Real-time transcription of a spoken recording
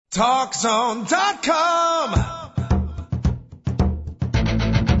TalkZone.com.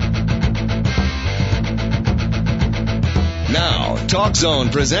 Now, Talk Zone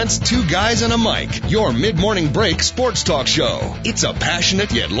presents Two Guys and a Mic, your mid-morning break sports talk show. It's a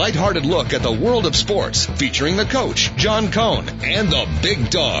passionate yet lighthearted look at the world of sports, featuring the coach, John Cohn, and the big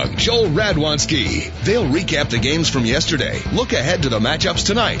dog, Joel Radwanski. They'll recap the games from yesterday, look ahead to the matchups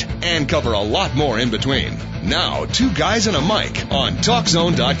tonight, and cover a lot more in between. Now, Two Guys and a Mic on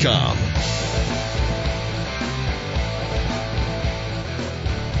TalkZone.com.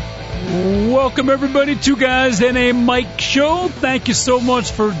 Welcome, everybody. Two Guys and a Mic show. Thank you so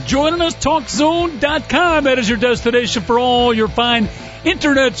much for joining us. TalkZone.com. That is your destination for all your fine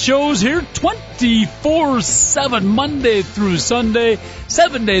internet shows here 24/7, Monday through Sunday,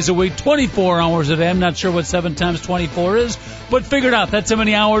 7 days a week, 24 hours a day. I'm not sure what 7 times 24 is, but figure it out. That's how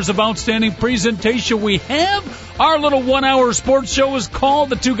many hours of outstanding presentation we have. Our little 1-hour sports show is called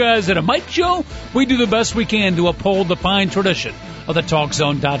the Two Guys and a Mic show. We do the best we can to uphold the fine tradition of the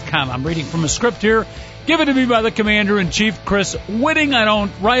TalkZone.com. I'm reading from a script here, given to me by the Commander-in-Chief, Chris Whitting. I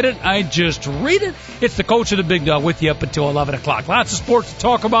don't write it, I just read it. It's the coach of the big dog with you up until 11 o'clock. Lots of sports to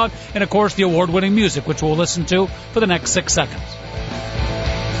talk about, and, of course, the award-winning music, which we'll listen to for the next 6 seconds.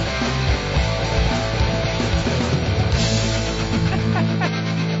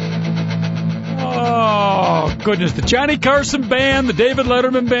 Oh, goodness. The Johnny Carson Band, the David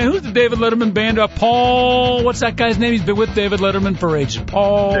Letterman Band. Who's the David Letterman Band? Paul, what's that guy's name? He's been with David Letterman for ages.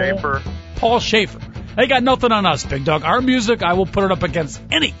 Paul Schaefer. They got nothing on us, big dog. Our music, I will put it up against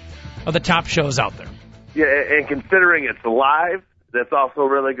any of the top shows out there. Yeah, and considering it's live, that's also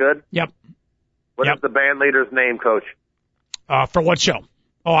really good. Yep. What is the band leader's name, Coach? For what show?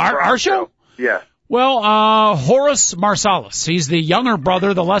 Oh, our show? Yeah. Well, Horace Marsalis. He's the younger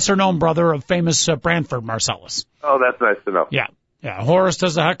brother, the lesser-known brother of famous Branford Marsalis. Oh, that's nice to know. Yeah. Horace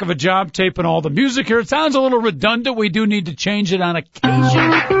does a heck of a job taping all the music here. It sounds a little redundant. We do need to change it on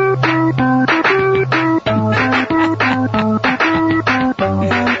occasion.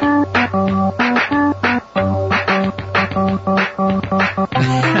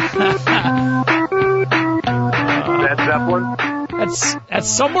 That's Zeppelin? That's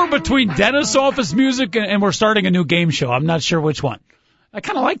somewhere between dentist office music and we're starting a new game show. I'm not sure which one. I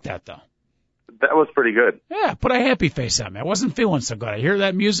kind of like that, though. That was pretty good. Yeah, put a happy face on me. I wasn't feeling so good. I hear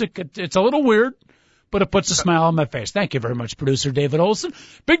that music. It's a little weird, but it puts a smile on my face. Thank you very much, producer David Olson.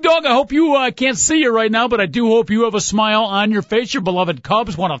 Big dog, I hope you, I can't see you right now, but I do hope you have a smile on your face. Your beloved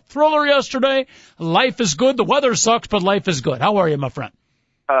Cubs won a thriller yesterday. Life is good. The weather sucks, but life is good. How are you, my friend?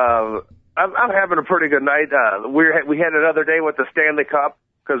 I'm having a pretty good night. We had another day with the Stanley Cup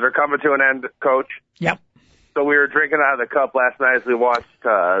because they're coming to an end, Coach. Yep. So we were drinking out of the cup last night as we watched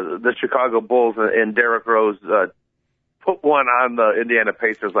the Chicago Bulls and Derrick Rose put one on the Indiana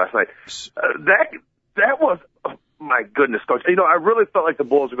Pacers last night. That was, oh, my goodness, Coach. You know, I really felt like the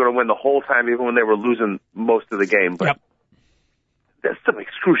Bulls were going to win the whole time, even when they were losing most of the game. But that's some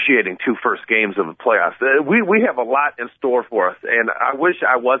excruciating 2 first games of the playoffs. We have a lot in store for us, and I wish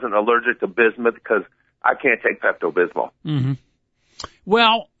I wasn't allergic to Bismuth because I can't take Pepto-Bismol. Mm-hmm.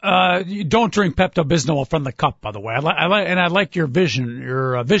 Well, you don't drink Pepto-Bismol from the cup, by the way. I like your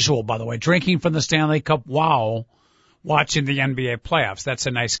visual, by the way. Drinking from the Stanley Cup while watching the NBA playoffs. That's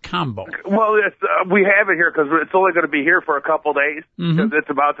a nice combo. Well, we have it here because it's only going to be here for a couple days because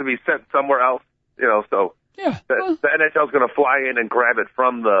it's about to be sent somewhere else. You know, so yeah, the NHL is going to fly in and grab it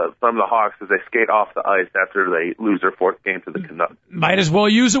from the Hawks as they skate off the ice after they lose their 4th game to the Canucks. Might as well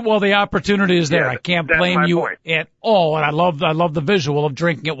use it while the opportunity is there. Yeah, I can't blame you at all, and I love the visual of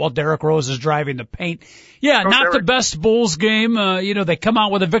drinking it while Derrick Rose is driving the paint. Yeah, not the best Bulls game. They come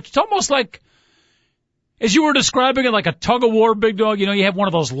out with a victory. It's almost like, as you were describing it, like a tug-of-war, big dog. You know, you have one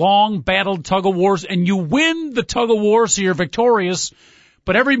of those long battled tug-of-wars, and you win the tug-of-war, so you're victorious.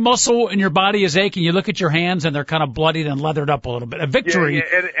 But every muscle in your body is aching. You look at your hands, and they're kind of bloodied and leathered up a little bit. A victory.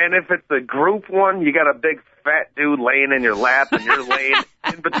 Yeah, and if it's a group one, you got a big fat dude laying in your lap, and you're laying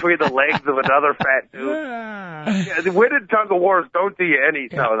in between the legs of another fat dude. Yeah, the winning tug-of-wars don't do you any.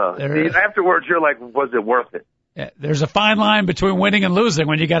 Yeah, no. Afterwards, you're like, was it worth it? Yeah, there's a fine line between winning and losing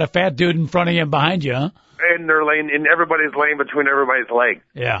when you got a fat dude in front of you and behind you, huh? And everybody's laying between everybody's legs.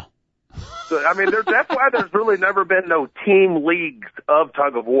 Yeah. So, I mean, that's why there's really never been no team leagues of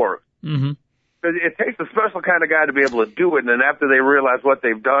tug-of-war. Mm-hmm. It takes a special kind of guy to be able to do it, and then after they realize what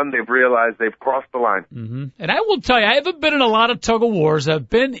they've done, they've realized they've crossed the line. Mm-hmm. And I will tell you, I haven't been in a lot of tug-of-wars. I've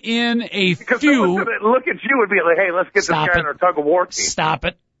been in a because few. Because look at you and be like, hey, let's get this guy on our tug-of-war team. Stop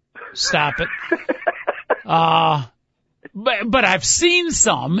it. But I've seen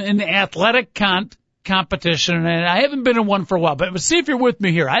some in the athletic competition, and I haven't been in one for a while, but see if you're with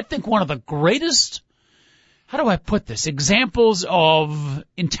me here. I think one of the greatest, how do I put this, examples of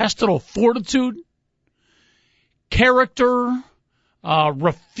intestinal fortitude, character,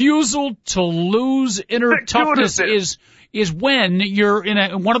 refusal to lose inner toughness is when you're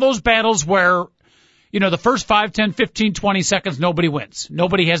in one of those battles where, the first 5, 10, 15, 20 seconds, nobody wins.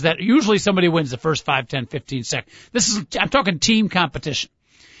 Nobody has that. Usually somebody wins the first 5, 10, 15 seconds. I'm talking team competition.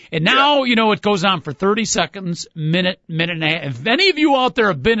 And now, it goes on for 30 seconds, minute and a half. If any of you out there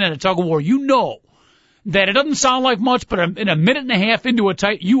have been in a tug of war, you know that it doesn't sound like much, but in a minute and a half into a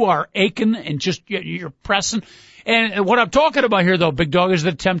tight, you are aching and just, you're pressing. And what I'm talking about here, though, Big Dog, is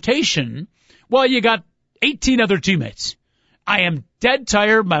the temptation. Well, you got 18 other teammates. I am dead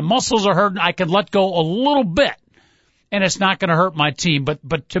tired. My muscles are hurting. I can let go a little bit, and it's not going to hurt my team.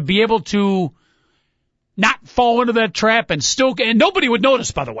 But to be able to not fall into that trap and nobody would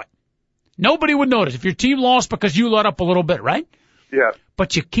notice, by the way. Nobody would notice if your team lost because you let up a little bit, right? Yeah.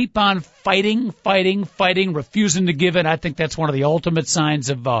 But you keep on fighting, refusing to give in. I think that's one of the ultimate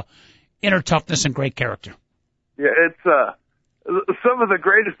signs of inner toughness and great character. Yeah, it's some of the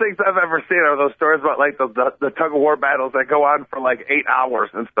greatest things I've ever seen are those stories about like the tug of war battles that go on for like 8 hours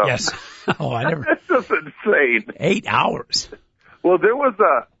and stuff. Yes. Oh, I never. It's just insane. 8 hours. Well, there was do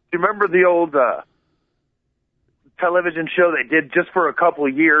you remember the old television show they did just for a couple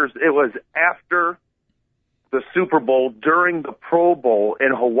of years? It was after the Super Bowl, during the Pro Bowl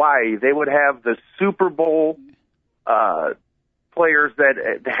in Hawaii. They would have the Super Bowl players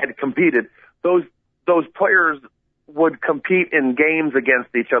that had competed. Those players would compete in games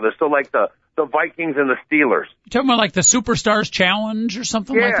against each other. So like the Vikings and the Steelers. You talking about like the Superstars Challenge or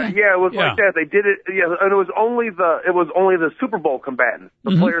something like that? Yeah, it was like that. They did it, and it was only the Super Bowl combatants,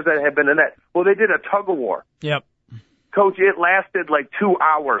 the players that had been in that. Well, they did a tug of war. Yep. Coach, it lasted like 2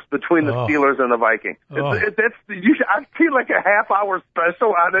 hours between the Steelers and the Vikings. I've seen like a half-hour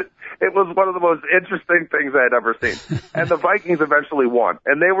special on it. It was one of the most interesting things I had ever seen. And the Vikings eventually won.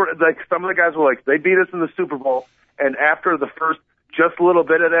 And they were like, some of the guys were like, they beat us in the Super Bowl. And after the first just a little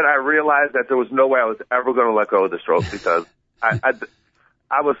bit of it, I realized that there was no way I was ever going to let go of this trophy because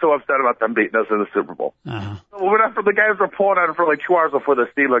I was so upset about them beating us in the Super Bowl. Uh-huh. So the guys were pulling on it for like 2 hours before the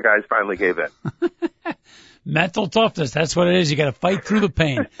Steelers guys finally gave in. Mental toughness, that's what it is. You got to fight through the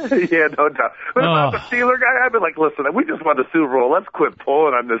pain. Yeah, no doubt. But about the Steeler guy, I'd be like, listen, we just won the Super Bowl. Let's quit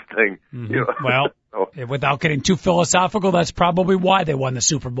pulling on this thing. Mm-hmm. Well, without getting too philosophical, that's probably why they won the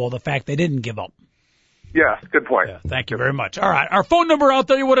Super Bowl, the fact they didn't give up. Yeah, good point. Yeah, thank you very much. All right, our phone number out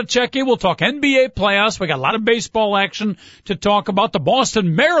there, you want to check in. We'll talk NBA playoffs. We got a lot of baseball action to talk about. The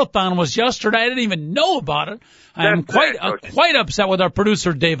Boston Marathon was yesterday. I didn't even know about it. I'm quite upset with our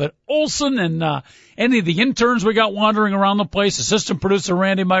producer, David Olson, and any of the interns we got wandering around the place, assistant producer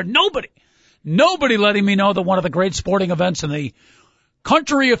Randy Meyer. Nobody letting me know that one of the great sporting events in the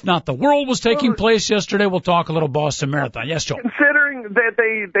country, if not the world, was taking place yesterday. We'll talk a little Boston Marathon. Yes, Joe. Considering that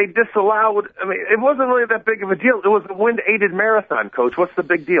they disallowed, it wasn't really that big of a deal. It was a wind-aided marathon, Coach. What's the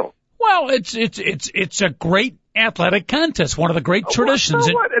big deal? Well, it's a great athletic contest, one of the great traditions.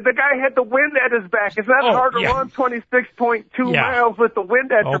 So what? The guy had the wind at his back. It's not hard to run 26.2 miles with the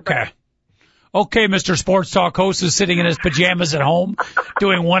wind at your back. Okay, Mr. Sports Talk host is sitting in his pajamas at home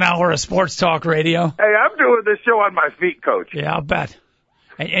doing 1 hour of sports talk radio. Hey, I'm doing this show on my feet, Coach. Yeah, I'll bet.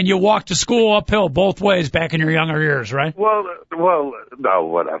 And you walk to school uphill both ways back in your younger years, right? Well, no,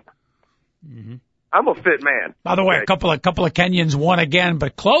 whatever. Mm-hmm. I'm a fit man. By the way, a couple of Kenyans won again,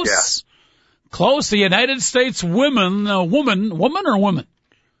 but close. Yeah. Close. The United States women. I don't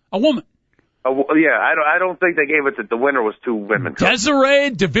think they gave it to the winner was 2 women.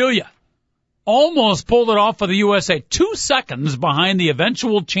 Desiree Davila almost pulled it off for the USA. 2 seconds behind the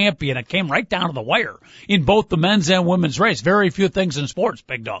eventual champion. It came right down to the wire in both the men's and women's race. Very few things in sports,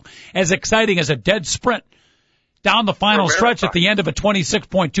 Big Dog, as exciting as a dead sprint down the final stretch at the end of a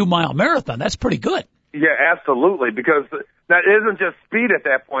 26.2 mile marathon. That's pretty good. Yeah, absolutely, because that isn't just speed at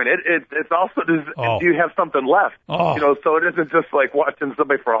that point. It's also do you have something left? So it isn't just like watching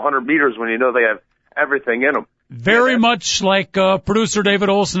somebody for 100 meters when you know they have everything in them. Very much like producer David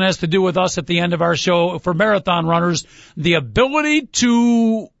Olson has to do with us at the end of our show for marathon runners, the ability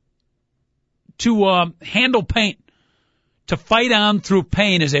to handle pain, to fight on through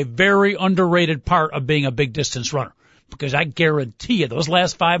pain is a very underrated part of being a big distance runner. Because I guarantee you, those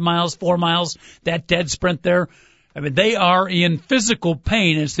last 5 miles, 4 miles, that dead sprint there, they are in physical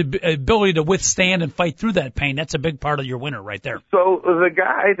pain. It's the ability to withstand and fight through that pain. That's a big part of your winner right there. So the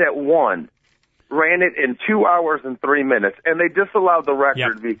guy that won ran it in 2 hours and 3 minutes, and they disallowed the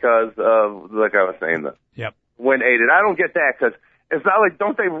record because of, like I was saying, the wind aided. I don't get that because it's not like,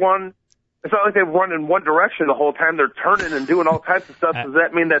 don't they run It's not like they run in one direction the whole time. They're turning and doing all types of stuff. Does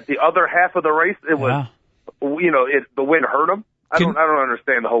that mean that the other half of the race, it was, the wind hurt them? I don't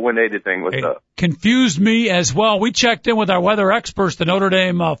understand the whole wind aided thing with the. Confused me as well. We checked in with our weather experts, the Notre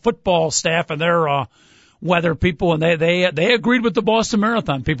Dame football staff, and their weather people, and they agreed with the Boston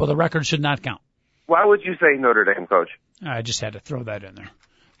Marathon people. The record should not count. Why would you say Notre Dame, Coach? I just had to throw that in there,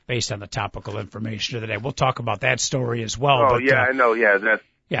 based on the topical information of the day. We'll talk about that story as well. Oh, but, I know. Yeah, that's.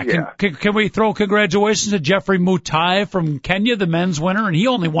 Yeah. Can we throw congratulations to Jeffrey Mutai from Kenya, the men's winner, and he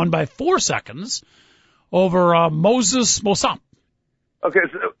only won by 4 seconds over Moses Mosam. Okay,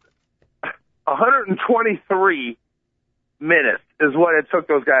 so 123 minutes is what it took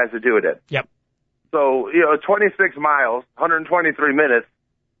those guys to do it in. Yep. So, 26 miles, 123 minutes.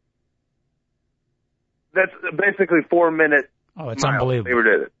 That's basically 4 minutes. Oh, it's unbelievable. They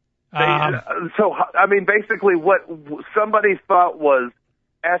did it. Basically what somebody thought was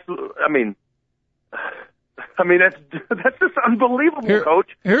that's just unbelievable, Coach.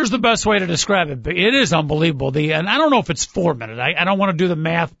 Here's the best way to describe it. It is unbelievable. And I don't know if it's 4 minutes. I don't want to do the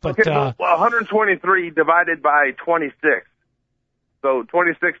math, but 123 divided by 26. So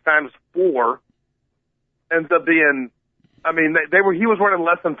 26 times 4 ends up being. He was running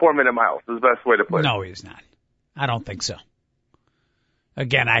less than 4 minute miles. Is the best way to put it. No, he's not. I don't think so.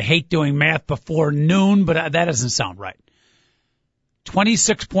 Again, I hate doing math before noon, but that doesn't sound right.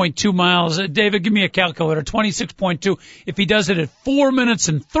 26.2 miles. David, give me a calculator. 26.2. If he does it at 4 minutes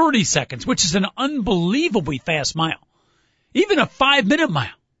and 30 seconds, which is an unbelievably fast mile. Even a 5 minute mile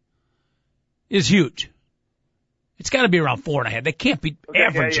is huge. It's got to be around 4.5. They can't be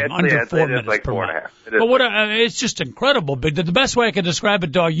averaging under 4 minutes like per 4.5. mile. But it's just incredible. But the best way I can describe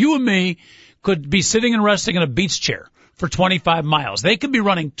it, dog, you and me could be sitting and resting in a beach chair for 25 miles. They could be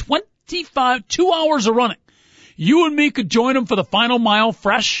running 2 hours of running. You and me could join them for the final mile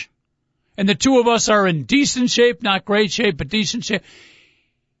fresh, and the two of us are in decent shape, not great shape, but decent shape.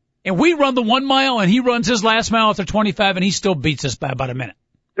 And we run the 1 mile, and he runs his last mile after 25, and he still beats us by about a minute.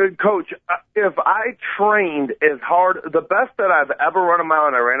 Coach, if I trained as hard, the best that I've ever run a mile,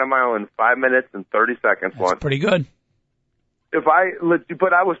 and I ran a mile in 5 minutes and 30 seconds. That's pretty good. But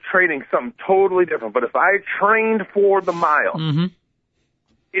I was training something totally different. But if I trained for the mile,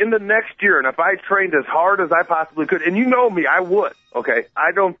 in the next year, and if I trained as hard as I possibly could, and you know me, I would, okay?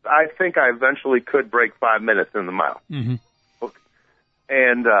 I think I eventually could break 5 minutes in the mile. Mm-hmm. Okay.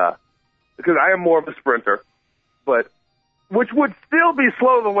 And, because I am more of a sprinter, which would still be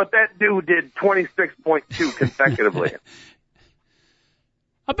slower than what that dude did 26.2 consecutively.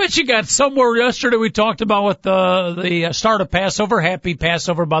 I bet you got somewhere yesterday we talked about with the start of Passover. Happy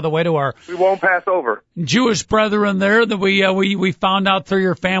Passover, by the way, to our we won't pass over Jewish brethren there that we found out through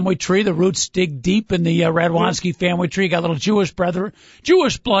your family tree. The roots dig deep in the Radwanski family tree. You got a little Jewish blood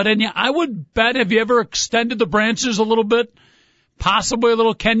in you. I would bet, have you ever extended the branches a little bit? Possibly a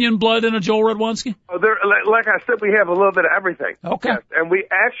little Kenyan blood in a Joel Radwanski? Oh, like I said, we have a little bit of everything. Okay. Yes, and we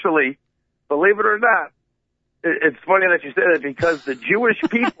actually, believe it or not, it's funny that you said that because the Jewish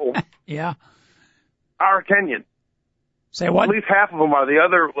people are Kenyan. Say what? At least half of them are.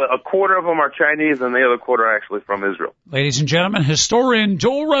 A quarter of them are Chinese, and the other quarter are actually from Israel. Ladies and gentlemen, historian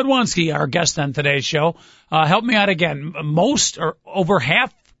Joel Radwanski, our guest on today's show. Help me out again. Most or over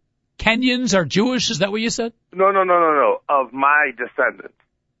half Kenyans are Jewish. Is that what you said? No. Of my descendants.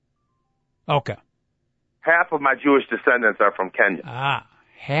 Okay. Half of my Jewish descendants are from Kenya.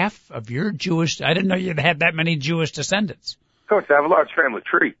 Half of your Jewish. I didn't know you'd had that many Jewish descendants. Coach, I have a large family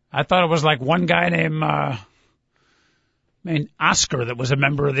tree. I thought it was like one guy named Oscar that was a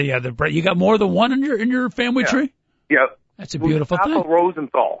member of the. You got more than one in your family tree? Yep. That's a beautiful thing. Papa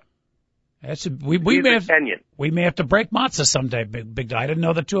Rosenthal. We may have to break matzah someday, big guy. I didn't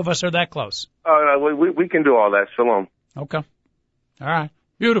know the two of us are that close. Oh, no, we can do all that. Shalom. Okay. All right.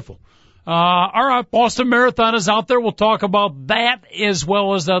 Beautiful. All right, Boston Marathon is out there. We'll talk about that as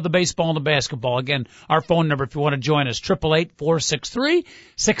well as the baseball and the basketball. Again, our phone number if you want to join us,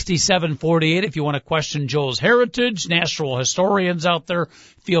 888-463-6748. If you want to question Joel's heritage, natural historians out there,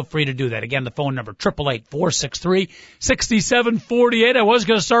 feel free to do that. Again, the phone number, 888-463-6748. I was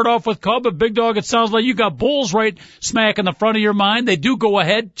going to start off with Cub, but Big Dog, it sounds like you got Bulls right smack in the front of your mind. They do go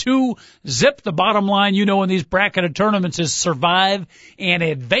ahead 2-0. The bottom line, in these bracketed tournaments is survive and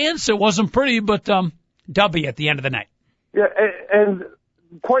advance. It wasn't pretty, but W at the end of the night. Yeah, and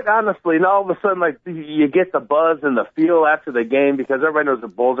quite honestly, and all of a sudden, like, you get the buzz and the feel after the game because everybody knows the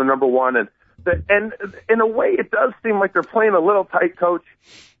Bulls are number one, and in a way, it does seem like they're playing a little tight, Coach.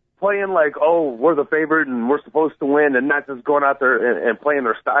 Playing like, we're the favorite and we're supposed to win, and not just going out there and playing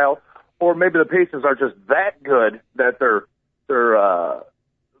their style. Or maybe the Pacers are just that good that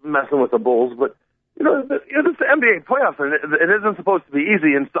messing with the Bulls, but it's the NBA playoffs, and it isn't supposed to be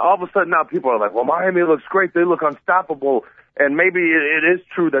easy. And so all of a sudden now people are like, well, Miami looks great. They look unstoppable. And maybe it is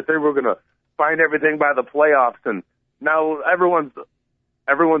true that they were going to find everything by the playoffs. And now everyone's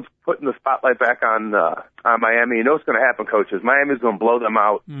putting the spotlight back on Miami. You know what's going to happen, coaches. Miami's going to blow them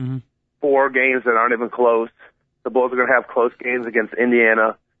out. Mm-hmm. 4 games that aren't even close. The Bulls are going to have close games against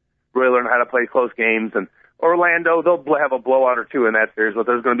Indiana, really learn how to play close games. And Orlando, they'll have a blowout or 2 in that series, but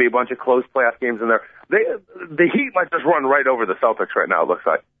there's going to be a bunch of close playoff games in there. The Heat might just run right over the Celtics right now, it looks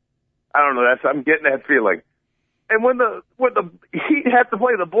like. I don't know. I'm getting that feeling. And when the Heat have to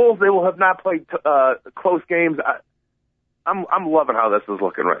play the Bulls, they will have not played close games. I'm loving how this is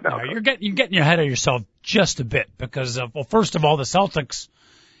looking right now. Yeah, you're getting ahead of yourself just a bit because, first of all, the Celtics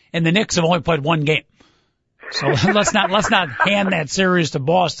and the Knicks have only played 1 game. So let's not hand that series to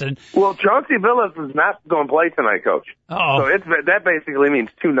Boston. Well, Chauncey Billups is not going to play tonight, Coach. Uh-oh. So that basically means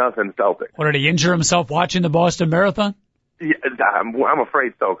 2-0 Celtics. What, did he injure himself watching the Boston Marathon? Yeah, I'm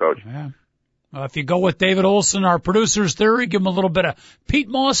afraid so, Coach. Yeah. If you go with David Olson, our producer's theory, give him a little bit of Pete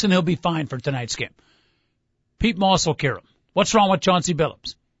Moss, and he'll be fine for tonight's game. Pete Moss will cure him. What's wrong with Chauncey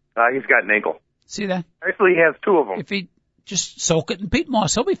Billups? He's got an ankle. See that? Actually, he has 2 of them. If he just soak it in Pete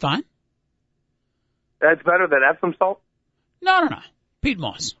Moss, he'll be fine. That's better than Epsom salt? No. Pete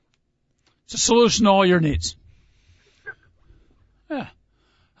Moss. It's a solution to all your needs. Yeah.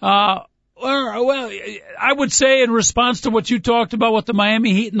 Well, I would say in response to what you talked about with the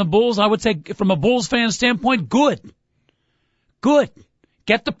Miami Heat and the Bulls, I would say from a Bulls fan standpoint, good.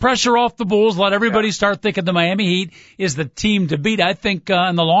 Get the pressure off the Bulls. Let everybody start thinking the Miami Heat is the team to beat. I think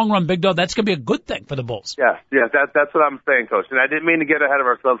in the long run, Big Dog, that's going to be a good thing for the Bulls. Yeah, that's what I'm saying, Coach. And I didn't mean to get ahead of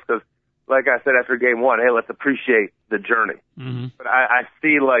ourselves because, like I said after game 1, hey, let's appreciate the journey. Mm-hmm. But I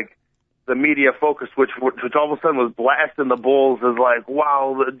see, like, the media focus, which all of a sudden was blasting the Bulls as like,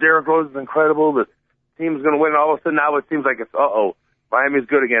 wow, Derrick Rose is incredible. The team's going to win. All of a sudden now it seems like it's, Miami's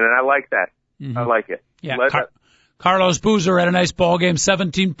good again. And I like that. Mm-hmm. I like it. Yeah. Carlos Boozer had a nice ball game,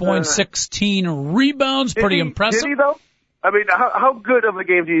 17 points, 16 rebounds. Pretty impressive. Did he, though? I mean, how good of a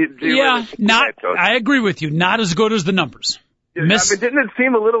game do you I agree with you. Not as good as the numbers. I mean, didn't it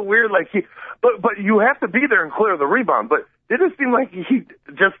seem a little weird? Like but you have to be there and clear the rebound. But didn't it seem like he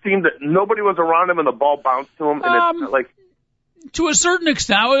just seemed that nobody was around him and the ball bounced to him? And it's like, to a certain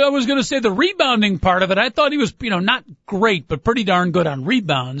extent, I was going to say the rebounding part of it. I thought he was, not great, but pretty darn good on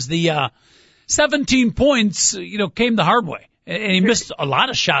rebounds. The 17 points, came the hard way, and he missed a lot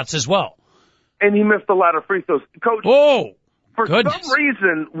of shots as well. And he missed a lot of free throws, Coach. Whoa! For goodness. some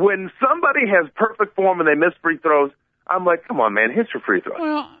reason, when somebody has perfect form and they miss free throws, I'm like, come on, man, hit your free throws.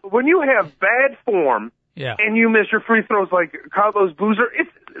 Well, when you have bad form and you miss your free throws like Carlos Boozer,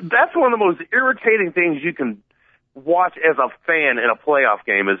 that's one of the most irritating things you can watch as a fan in a playoff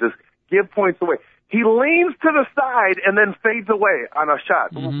game is just give points away. He leans to the side and then fades away on a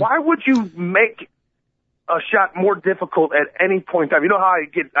shot. Mm-hmm. Why would you make a shot more difficult at any point in time? You know how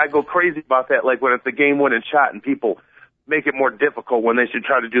I go crazy about that, like when it's a game-winning shot and people make it more difficult when they should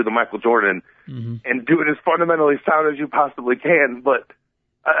try to do the Michael Jordan and do it as fundamentally sound as you possibly can. But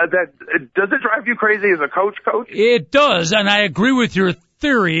does it drive you crazy as a coach? It does, and I agree with your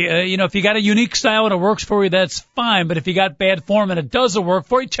theory. If you got a unique style and it works for you, that's fine. But if you got bad form and it doesn't work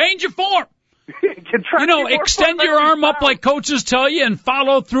for you, change your form. Extend your arm up like coaches tell you and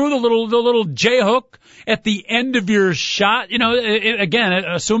follow through the little J hook at the end of your shot. Again,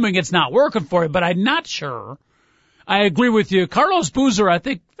 assuming it's not working for you, but I'm not sure. I agree with you. Carlos Boozer, I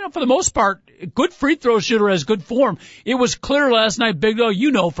think, for the most part, good free throw shooter, has good form. It was clear last night, Big Dog,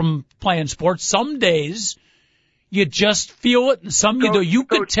 from playing sports, some days you just feel it, and some you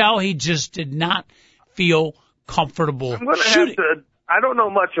could tell he just did not feel comfortable shooting. I don't know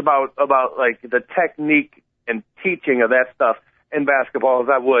much about like the technique and teaching of that stuff in basketball as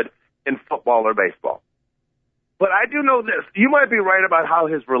I would in football or baseball. But I do know this. You might be right about how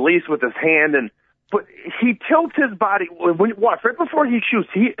his release with his hand but he tilts his body. When you watch, right before he shoots,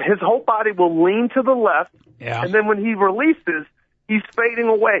 his whole body will lean to the left. Yeah. And then when he releases, he's fading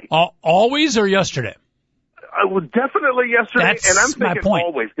away. Always or yesterday? Definitely yesterday. That's and I'm thinking my point.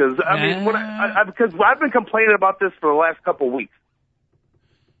 Always. Because, because I've been complaining about this for the last couple of weeks.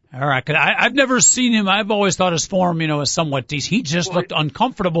 All right. I've never seen him. I've always thought his form, is somewhat decent. He just looked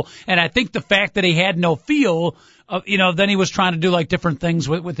uncomfortable. And I think the fact that he had no feel, then he was trying to do like different things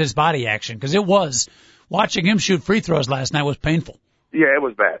with his body action. Because it was, watching him shoot free throws last night was painful. Yeah, it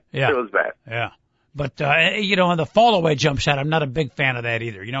was bad. Yeah. It was bad. Yeah. But, on the fall away jump shot, I'm not a big fan of that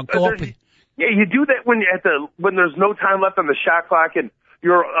either. Go up with. Yeah, you do that when there's no time left on the shot clock and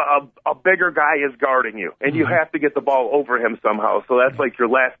you're a bigger guy is guarding you, and you have to get the ball over him somehow. So that's like your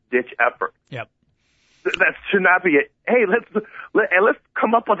last ditch effort. Yep. That should not be it. Hey, let's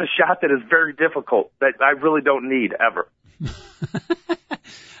come up with a shot that is very difficult that I really don't need ever.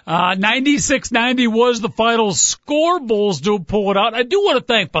 96-90 was the final score. Bulls do pull it out. I do want to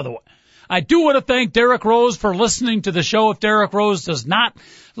thank, by the way, Derek Rose for listening to the show. If Derek Rose does not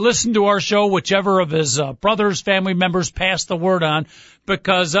listen to our show, whichever of his brothers, family members pass the word on,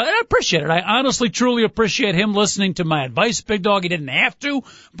 because I appreciate it. I honestly, truly appreciate him listening to my advice, Big Dog. He didn't have to,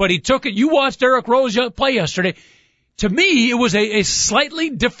 but he took it. You watched Derek Rose play yesterday. To me, it was a slightly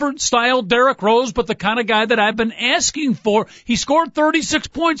different style Derek Rose, but the kind of guy that I've been asking for. He scored 36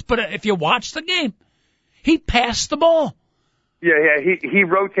 points, but if you watch the game, he passed the ball. Yeah, he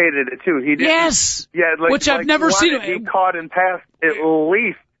rotated it too. He did. Yes. Yeah, which I've never seen. He caught and passed at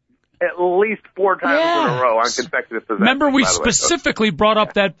least 4 times in a row on consecutive possessions. Remember, we specifically brought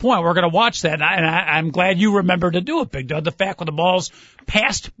up that point. We're going to watch that, and I'm glad you remembered to do it, Big Dog. The fact when the ball's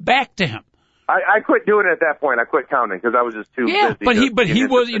passed back to him. I quit doing it at that point. I quit counting because I was just too busy. Yeah, but he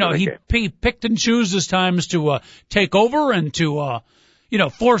was, he picked and chose his times to take over and to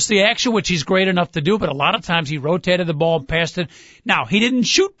force the action, which he's great enough to do. But a lot of times he rotated the ball and passed it. Now, he didn't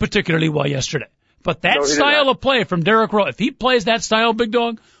shoot particularly well yesterday, but that style of play from Derek Rose, if he plays that style, Big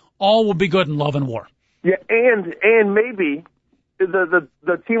Dog, all will be good in love and war. Yeah, and maybe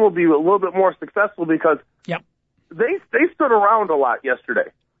the team will be a little bit more successful because they stood around a lot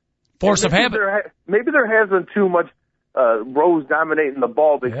yesterday. Force of habit. Maybe there hasn't too much Rose dominating the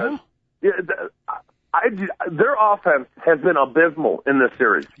ball because their offense has been abysmal in this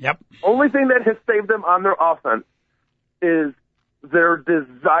series. Yep. Only thing that has saved them on their offense is their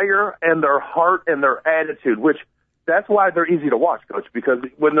desire and their heart and their attitude, which that's why they're easy to watch, Coach, because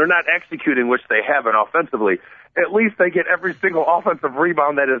when they're not executing, which they haven't offensively, at least they get every single offensive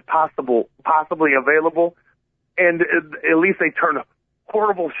rebound that is possibly available, and at least they turn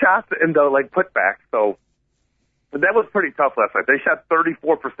horrible shots into like putbacks. So that was pretty tough last night. They shot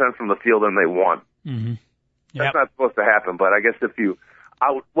 34% from the field and they won. Mm-hmm. Yep. That's not supposed to happen, but I guess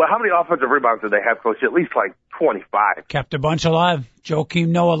how many offensive rebounds did they have, Coach? At least like 25. Kept a bunch alive. Joakim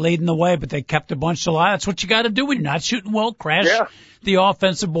Noah leading the way, but they kept a bunch alive. That's what you got to do when you're not shooting well. Crash the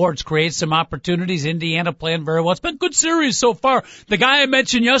offensive boards, create some opportunities. Indiana playing very well. It's been a good series so far. The guy I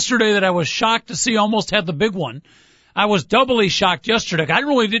mentioned yesterday that I was shocked to see almost had the big one. I was doubly shocked yesterday. I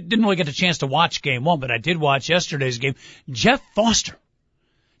didn't really get a chance to watch game one, but I did watch yesterday's game. Jeff Foster.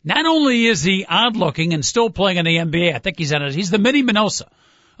 Not only is he odd looking and still playing in the NBA, I think he's the Minnie Minosa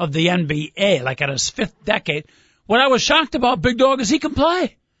of the NBA, like at his 5th decade. What I was shocked about, Big Dog, is he can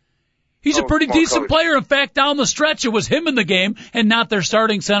play. He's a pretty decent player. In fact, down the stretch, it was him in the game and not their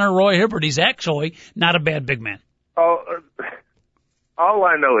starting center, Roy Hibbert. He's actually not a bad big man. All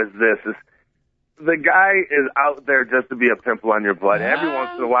I know is this, the guy is out there just to be a pimple on your butt. Every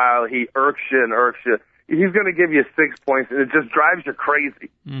once in a while, he irks you. He's going to give you 6 points, and it just drives you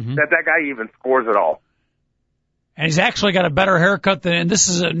crazy that guy even scores at all. And he's actually got a better haircut and this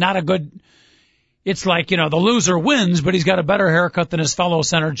is not a good, it's like, the loser wins, but he's got a better haircut than his fellow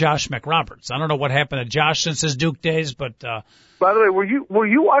center, Josh McRoberts. I don't know what happened to Josh since his Duke days, but, by the way, were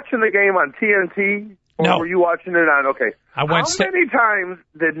you watching the game on TNT? Or no. Were you watching it on, okay. How many times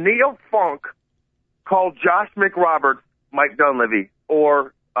did Neil Funk call Josh McRoberts Mike Dunleavy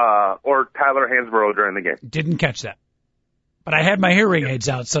or Tyler Hansborough during the game? Didn't catch that. But I had my hearing aids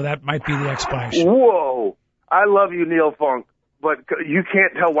out, so that might be the explanation. Whoa. I love you, Neil Funk, but you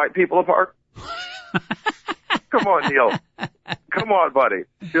can't tell white people apart? Come on, Neil. Come on, buddy.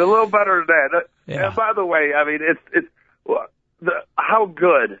 You're a little better than that. Yeah. And by the way, I mean, it's how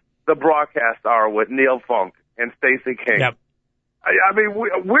good the broadcasts are with Neil Funk and Stacey King. Yep. I mean,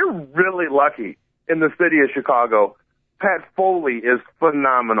 we're really lucky in the city of Chicago. Pat Foley is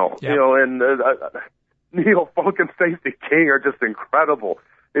phenomenal, yep. And Neil Funk and Stacey King are just incredible,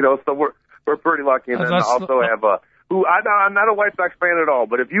 so we're pretty lucky. And then also have I'm not a White Sox fan at all,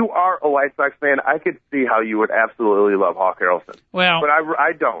 but if you are a White Sox fan, I could see how you would absolutely love Hawk Harrelson. Well, but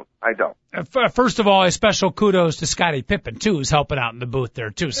I don't. First of all, a special kudos to Scottie Pippen too, who's helping out in the booth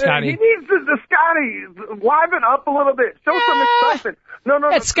there too. Scotty, he needs the Scotty liven up a little bit, show some excitement. No,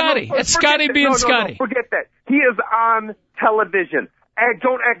 that's Scotty. That's Scotty being Scotty. No, forget that. He is on television.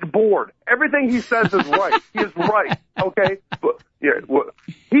 Don't act bored. Everything he says is right. He is right. Okay. But,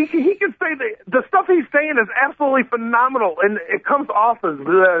 he can say the stuff he's saying is absolutely phenomenal, and it comes off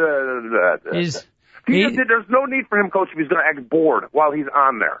as. There's no need for him, Coach, if he's going to act bored while he's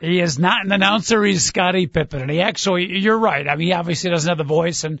on there. He is not an announcer. He's Scottie Pippen. And he actually, you're right. I mean, he obviously doesn't have the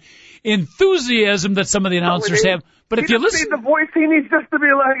voice and enthusiasm that some of the announcers have. But if you listen. He doesn't need the voice. He needs just to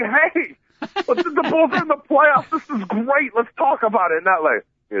be like, hey, the Bulls are in the playoffs. This is great. Let's talk about it. Not like,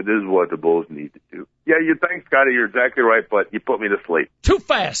 yeah, this is what the Bulls need to do. Yeah, you think, Scotty, you're exactly right, but you put me to sleep. Too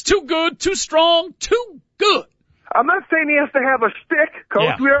fast, too good, too strong, too good. I'm not saying he has to have a shtick, Coach.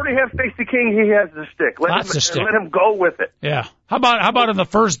 Yeah. We already have Stacey King. He has the shtick. Let him go with it. Yeah. How about in the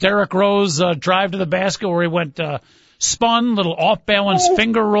first Derrick Rose drive to the basket where he went spun, little off-balance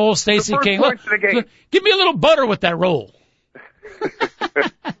finger roll, Stacey King. Look, give me a little butter with that roll.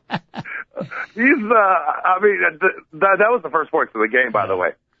 That was the first points of the game, by the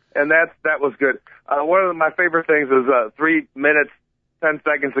way. And that was good. One of my favorite things is 3 minutes, 10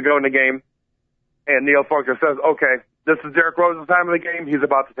 seconds to go in the game. And Neil Funker says, okay, this is Derrick Rose's time of the game. He's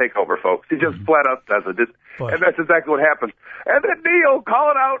about to take over, folks. He just flat out says it. And that's exactly what happens. And then Neil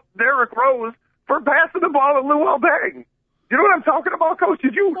calling out Derrick Rose for passing the ball to Luol Deng. You know what I'm talking about, Coach? I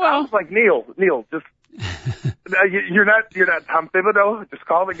was like, Neil, just, you're not Tom Thibodeau. Just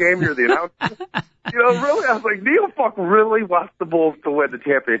call the game. You're the announcer. Really, I was like, Neil Fuck really wants the Bulls to win the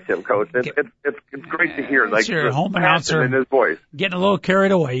championship, Coach. It's great to hear. Like, your home announcer in his voice. Getting a little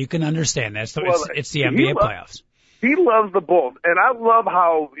carried away. You can understand that. So it's the NBA playoffs. He loves the Bulls, and I love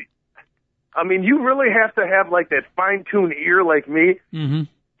how. I mean, you really have to have like that fine-tuned ear, like me. Mm-hmm.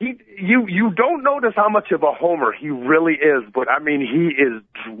 You don't notice how much of a homer he really is, but I mean, he is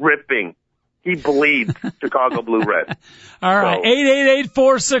dripping. He bleeds Chicago Blue Red. All right,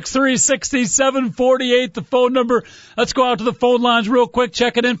 888-463-6748, the phone number. Let's go out to the phone lines real quick.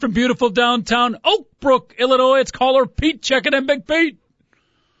 Check it in from beautiful downtown Oak Brook, Illinois. It's caller Pete. Check it in, Big Pete.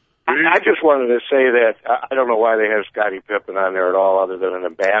 I just wanted to say that I don't know why they have Scottie Pippen on there at all other than an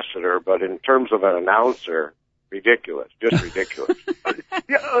ambassador, but in terms of an announcer, ridiculous, just ridiculous.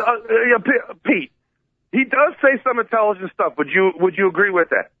 Pete, he does say some intelligent stuff. Would you agree with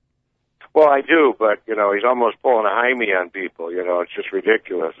that? Well, I do, but, he's almost pulling a Jaime on people. It's just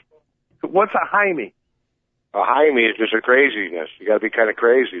ridiculous. What's a Jaime? A Jaime is just a craziness. You got to be kind of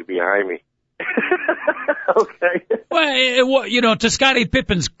crazy to be a Jaime. Okay. Well, to Scottie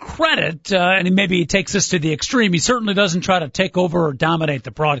Pippen's credit, and maybe he takes this to the extreme, he certainly doesn't try to take over or dominate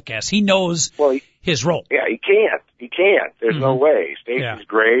the broadcast. He knows his role. Yeah, he can't. There's no way. Stacey's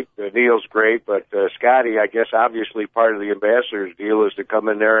great. Neil's great. But Scotty, I guess, obviously part of the ambassador's deal is to come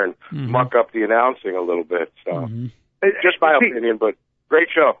in there and muck up the announcing a little bit. So, just my opinion, but great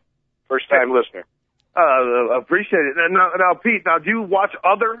show. First-time listener. Appreciate it. Now, Pete, do you watch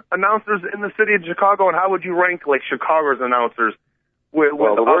other announcers in the city of Chicago, and how would you rank, like, Chicago's announcers? The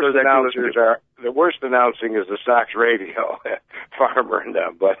worst announcing is the Sox radio, Farmer and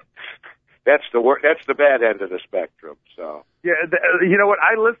them, but that's the bad end of the spectrum. So yeah, you know what?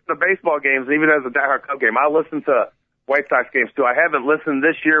 I listen to baseball games, even as a diehard Cub game. I listen to White Sox games too. I haven't listened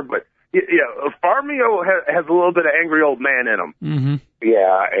this year, but Farmio has a little bit of angry old man in him. Mm-hmm.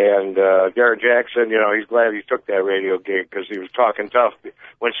 Yeah, and Darren Jackson, he's glad he took that radio gig because he was talking tough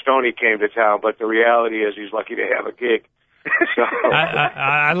when Stoney came to town. But the reality is, he's lucky to have a gig. So.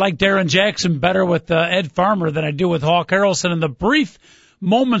 I like Darren Jackson better with Ed Farmer than I do with Hawk Harrelson. In the brief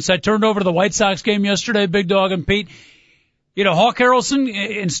moments I turned over to the White Sox game yesterday, Big Dog and Pete, Hawk Harrelson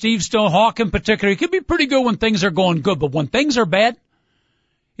and Steve Stone, Hawk in particular, he can be pretty good when things are going good, but when things are bad,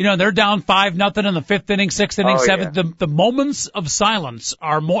 they're down 5-0 in the fifth inning, sixth inning, seventh. Yeah. The moments of silence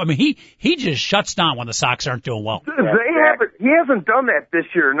are more. I mean, he just shuts down when the Sox aren't doing well. He hasn't done that this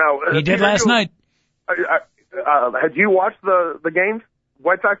year. Now he did last night. Had you watched the games,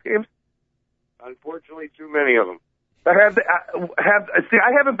 White Sox games? Unfortunately, too many of them. I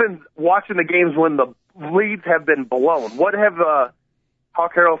haven't been watching the games when the leads have been blown. What have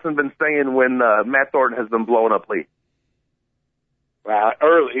Hawk Harrelson been saying when Matt Thornton has been blowing up lead? Well,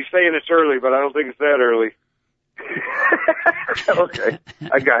 early. He's saying it's early, but I don't think it's that early. Okay,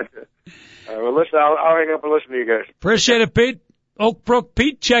 I got you. Well, listen, I'll hang up and listen to you guys. Appreciate it, Pete. Oak Brook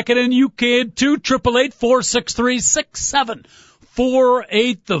Pete, check it in. You can too.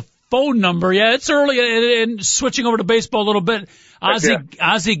 888-463-6748, the phone number. Yeah, it's early, and switching over to baseball a little bit.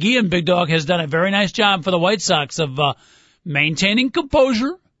 Ozzie Guillen, Big Dog, has done a very nice job for the White Sox of maintaining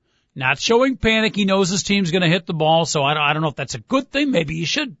composure, not showing panic. He knows his team's going to hit the ball, so I don't know if that's a good thing. Maybe he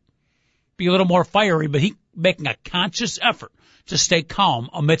should be a little more fiery, but he's making a conscious effort to stay calm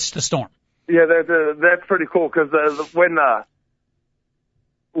amidst the storm. Yeah, that's pretty cool, because when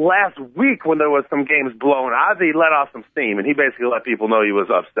last week when there was some games blown, Ozzie let off some steam, and he basically let people know he was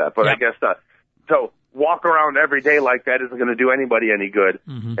upset. But I guess so walk around every day like that isn't going to do anybody any good,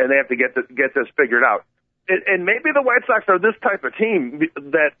 and they have to get this figured out. And maybe the White Sox are this type of team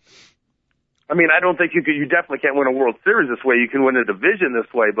that, I mean, I don't think you definitely can't win a World Series this way. You can win a division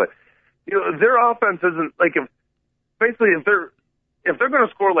this way, but their offense isn't like if they're going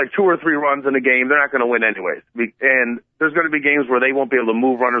to score like 2 or 3 runs in a game, they're not going to win anyways. And there's going to be games where they won't be able to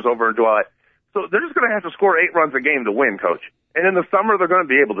move runners over and do all that. So they're just going to have to score 8 runs a game to win, Coach. And in the summer, they're going to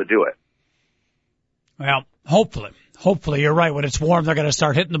be able to do it. Well, hopefully you're right. When it's warm, they're going to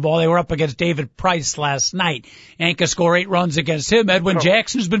start hitting the ball. They were up against David Price last night. Ain't going to score 8 runs against him. Edwin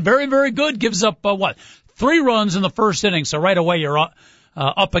Jackson's been very, very good. Gives up, 3 runs in the first inning. So right away you're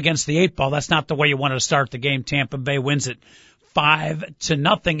up against the 8 ball. That's not the way you want to start the game. Tampa Bay wins it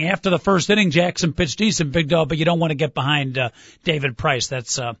 5-0. After the first inning, Jackson pitched decent, big dog, but you don't want to get behind David Price.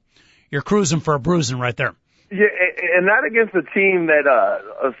 That's you're cruising for a bruising right there. Yeah, and not against a team that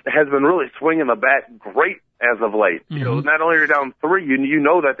has been really swinging the bat great as of late. Not only are you down 3, you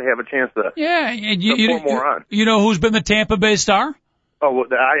know that they have a chance to put more on. You know who's been the Tampa Bay star? Oh,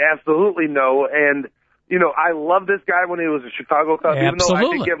 I absolutely know. And, I love this guy when he was a Chicago Cub.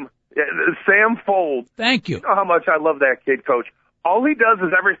 Absolutely. Even though I think Sam Fold. Thank you. You know how much I love that kid, Coach. All he does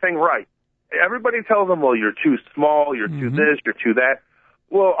is everything right. Everybody tells him, well, you're too small, you're too this, you're too that.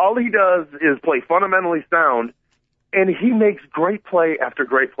 Well, all he does is play fundamentally sound, and he makes great play after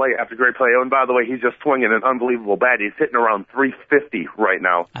great play after great play. Oh, and by the way, he's just swinging an unbelievable bat. He's hitting around 350 right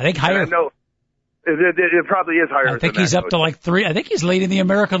now. I think higher. No, it probably is higher. I think he's up to like 3. I think he's leading the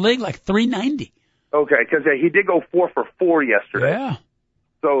American League like 390. Okay, because he did go 4 for 4 yesterday. Yeah.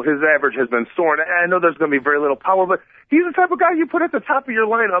 So his average has been soaring. I know there's going to be very little power, but he's the type of guy you put at the top of your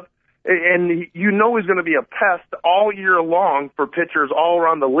lineup, and he's going to be a pest all year long for pitchers all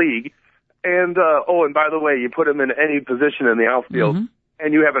around the league. And, and by the way, you put him in any position in the outfield,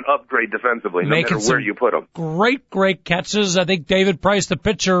 and you have an upgrade defensively, no matter where you put him. Great catches. I think David Price, the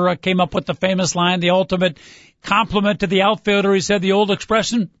pitcher, came up with the famous line, the ultimate compliment to the outfielder. He said the old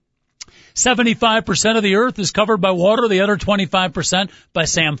expression, 75% of the earth is covered by water, the other 25% by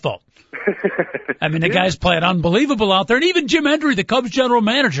Sam Folt. I mean, the guy's playing unbelievable out there. And even Jim Hendry, the Cubs general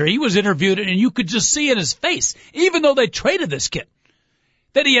manager, he was interviewed, and you could just see in his face, even though they traded this kid,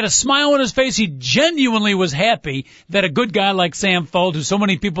 that he had a smile on his face. He genuinely was happy that a good guy like Sam Folt, who so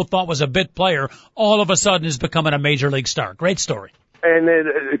many people thought was a bit player, all of a sudden is becoming a major league star. Great story. And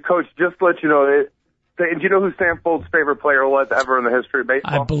Coach, just to let you know, do you know who Sam Folt's favorite player was ever in the history of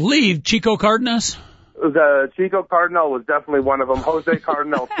baseball? I believe Chico Cardenas. Chico Cardinal was definitely one of them. Jose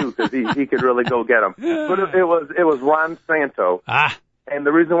Cardinal too, because he could really go get him. But it was Ron Santo. And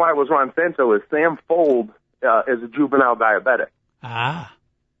the reason why it was Ron Santo is Sam Fold is a juvenile diabetic.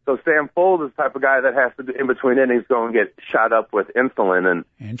 So Sam Fold is the type of guy that has to, in between innings, go and get shot up with insulin,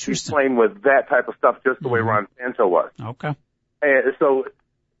 and he's playing with that type of stuff just the way Ron Santo was. Okay. And so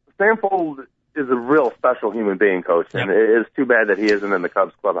Sam Fold is a real special human being, Coach, and it is too bad that he isn't in the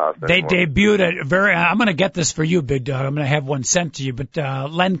Cubs clubhouse anymore. They debuted I'm going to get this for you, Big Dog. I'm going to have one sent to you, but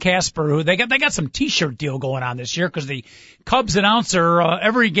Len Casper, who they got some T-shirt deal going on this year because the Cubs announcer,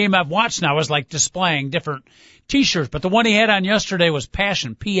 every game I've watched now is like displaying different T-shirts, but the one he had on yesterday was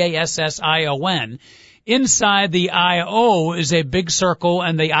Passion, Passion. Inside the I-O is a big circle,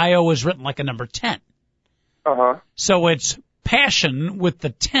 and the I-O is written like a number 10. So it's Passion with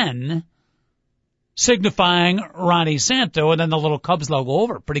the 10, signifying Ronnie Santo, and then the little Cubs logo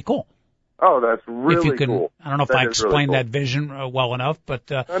over. Pretty cool. Oh, that's really cool. I don't know if I explained that vision well enough, but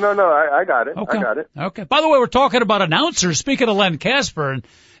No, I got it. Okay. I got it. Okay. By the way, we're talking about announcers. Speaking of Len Casper and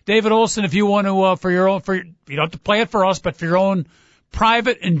David Olson, if you want to, you don't have to play it for us, but for your own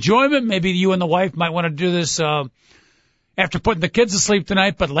private enjoyment, maybe you and the wife might want to do this after putting the kids to sleep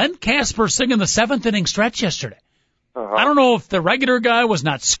tonight. But Len Casper singing the 7th inning stretch yesterday. I don't know if the regular guy was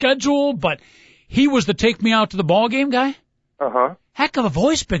not scheduled, but he was the take me out to the ball game guy. Heck of a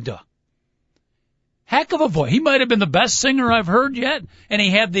voice, Big Dog. Heck of a voice. He might have been the best singer I've heard yet. And he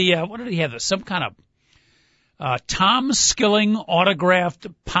had the, what did he have? Some kind of, Tom Skilling autographed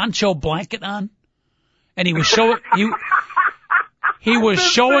poncho blanket on. And he was showing, he was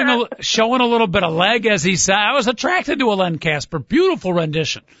showing a little bit of leg as he said. I was attracted to a Len Casper. Beautiful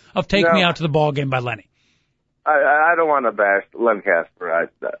rendition of Take Me Out to the Ball Game by Lenny. I don't want to bash Len Casper.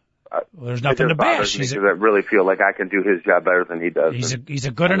 Well, there's nothing to bash. I really feel like I can do his job better than he does. He's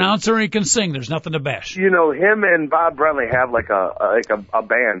a good announcer and he can sing. There's nothing to bash. You know, him and Bob Brenly have like a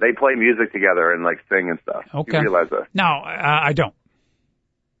band. They play music together and like sing and stuff. Okay. You realize that? No, I don't.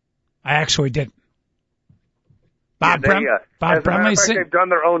 I actually didn't. Bob Brenly sing. They've done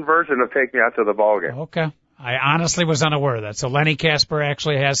their own version of Take Me Out to the Ball Game. Okay. I honestly was unaware of that. So Lenny Casper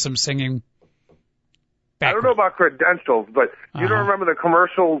actually has some singing I don't know about credentials, but you don't remember the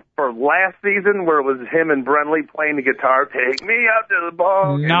commercial for last season where it was him and Brenly playing the guitar, "Take me out to the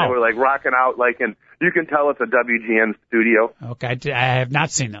ball," and they were like rocking out you can tell it's a WGN studio. Okay, I have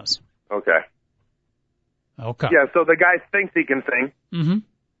not seen those. Okay. Yeah, so the guy thinks he can sing. Mm-hmm.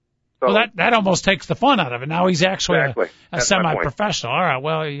 So, well, that almost takes the fun out of it. Now he's actually a semi-professional. All right,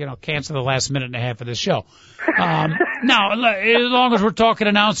 well, cancel the last minute and a half of this show. Now, as long as we're talking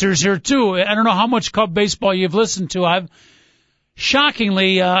announcers here, too, I don't know how much Cub baseball you've listened to. I've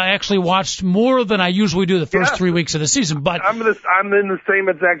shockingly actually watched more than I usually do the first 3 weeks of the season. But I'm in the same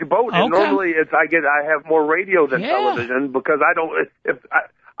exact boat. And normally I have more radio than television because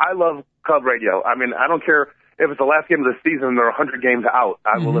I love Cub radio. I mean, I don't care if it's the last game of the season and there are 100 games out.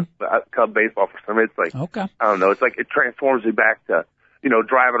 I will listen to Cub baseball for some reason. It's like, I don't know. It's like it transforms me back to,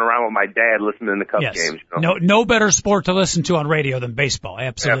 driving around with my dad listening to Cub games. No better sport to listen to on radio than baseball.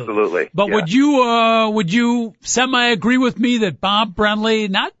 Absolutely. But would you semi-agree with me that Bob Brenly,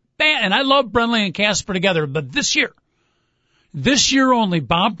 not bad, and I love Brenly and Casper together, but this year only,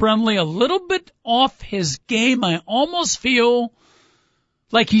 Bob Brenly a little bit off his game. I almost feel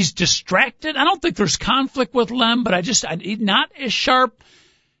like he's distracted. I don't think there's conflict with Lem, but he's not as sharp,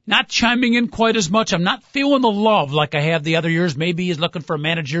 not chiming in quite as much. I'm not feeling the love like I have the other years. Maybe he's looking for a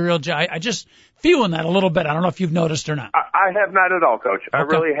managerial job. I just feeling that a little bit. I don't know if you've noticed or not. I have not at all, Coach. I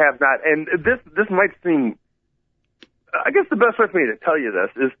really have not. And this might seem, I guess the best way for me to tell you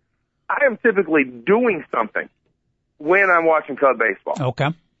this is I am typically doing something when I'm watching Cub baseball.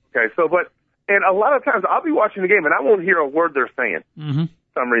 Okay, so, and a lot of times I'll be watching the game and I won't hear a word they're saying. Mm-hmm.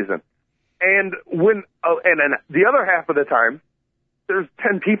 Some reason. And and then the other half of the time, there's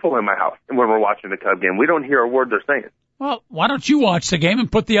 10 people in my house when we're watching the Cub game. We don't hear a word they're saying. Well, why don't you watch the game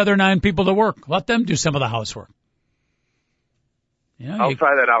and put the other 9 people to work? Let them do some of the housework. I'll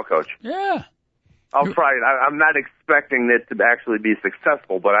try that out, Coach. Yeah. I'll try it. I'm not expecting it to actually be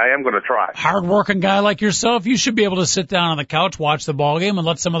successful, but I am going to try. Hard-working guy like yourself, you should be able to sit down on the couch, watch the ball game, and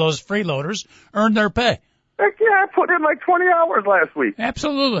let some of those freeloaders earn their pay. Heck yeah, I put in like 20 hours last week.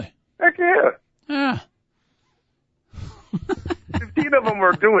 Absolutely. Heck yeah. Yeah. 15 of them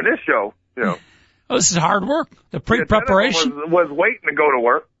were doing this show, Oh, this is hard work. The pre-preparation. Was waiting to go to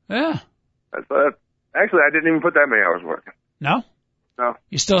work. Yeah. Actually, I didn't even put that many hours working. No? No.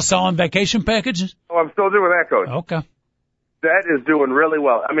 You still selling vacation packages? Oh, I'm still doing that, Coach. Okay. That is doing really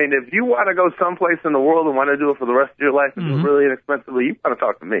well. I mean, if you want to go someplace in the world and want to do it for the rest of your life and do it really inexpensively, you got to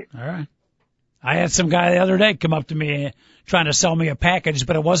talk to me. All right. I had some guy the other day come up to me trying to sell me a package,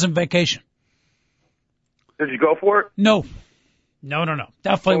 but it wasn't vacation. Did you go for it? No.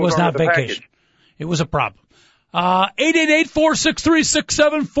 Definitely was not vacation. It was a problem.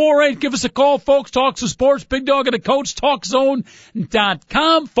 888-463-6748. Give us a call, folks. Talk some sports. Big Dog and the Coach.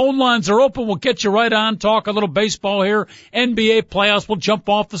 TalkZone.com. Phone lines are open. We'll get you right on. Talk a little baseball here. NBA playoffs. We'll jump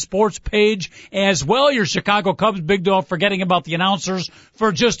off the sports page as well. Your Chicago Cubs, Big Dog, forgetting about the announcers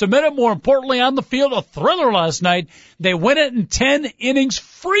for just a minute. More importantly, on the field, a thriller last night. They win it in 10 innings.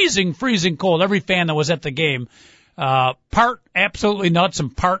 Freezing cold. Every fan that was at the game, part absolutely nuts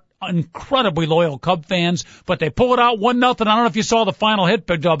and part incredibly loyal Cub fans, but they pull it out 1-0. I don't know if you saw the final hit,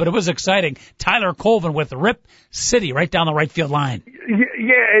 Big Dog, but it was exciting. Tyler Colvin with Rip City right down the right field line.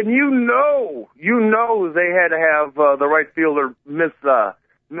 Yeah, and you know they had to have the right fielder miss the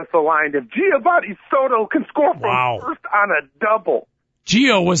line. If Giovanni Soto can score from first on a double.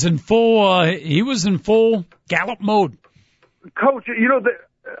 Gio was in full gallop mode. Coach,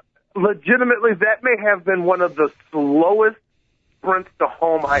 legitimately, that may have been one of the slowest sprints to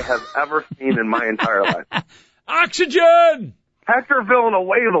home I have ever seen in my entire life. Oxygen! Hector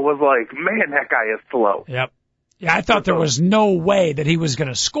Villanueva was like, man, that guy is slow. Yep. Yeah, I thought there was no way that he was going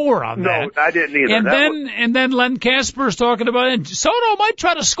to score on that. No, I didn't either. And then Len Kasper's talking about it. Soto might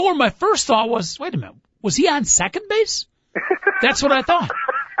try to score. My first thought was, wait a minute, was he on second base? That's what I thought.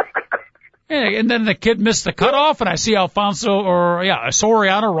 And then the kid missed the cutoff, and I see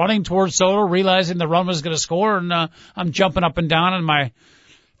Soriano running towards Soto, realizing the run was going to score, and I'm jumping up and down in my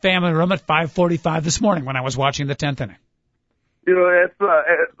family room at 5:45 this morning when I was watching the 10th inning. I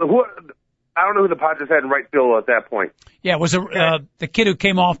don't know who the Padres had in right field at that point. Yeah, it was the kid who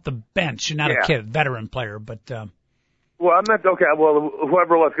came off the bench, not a kid, veteran player, but. Well, I'm not okay. Well,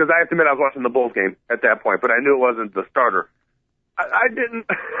 whoever it was, because I have to admit I was watching the Bulls game at that point, but I knew it wasn't the starter. I didn't.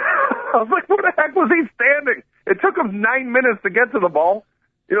 I was like, where the heck was he standing? It took him 9 minutes to get to the ball.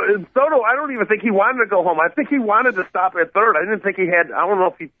 And Soto, I don't even think he wanted to go home. I think he wanted to stop at third. I didn't think he had. I don't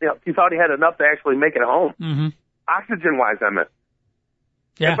know if he thought he had enough to actually make it home. Mm-hmm. Oxygen-wise, I meant.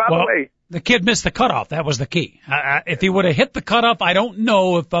 Yeah. And by the way, The kid missed the cutoff. That was the key. If he would have hit the cutoff, I don't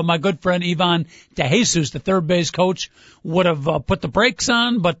know if my good friend Ivan DeJesus, the third base coach, would have put the brakes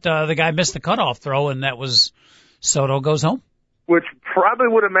on, but the guy missed the cutoff throw, and that was Soto goes home. Which probably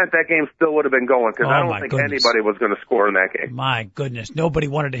would have meant that game still would have been going, because I don't think anybody was going to score in that game. My goodness. Nobody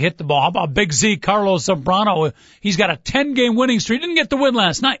wanted to hit the ball. How about Big Z, Carlos Zambrano? He's got a 10-game winning streak. Didn't get the win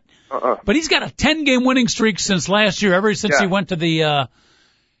last night. But he's got a 10-game winning streak since last year, ever since he went to the got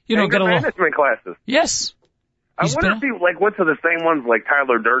a little management classes. Yes. I wonder if he went to the same ones like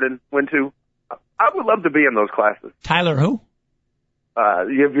Tyler Durden went to. I would love to be in those classes. Tyler who? Have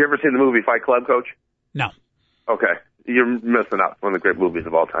you ever seen the movie Fight Club, Coach? No. Okay. You're missing out. One of the great movies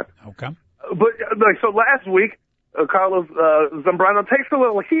of all time. Okay. But so last week, Carlos Zambrano takes a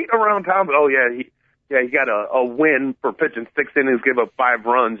little heat around town. But, he got a win for pitching 6 innings, gave up 5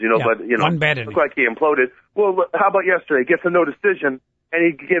 runs, but, one bad inning. Looked like he imploded. Well, how about yesterday? Gets a no decision, and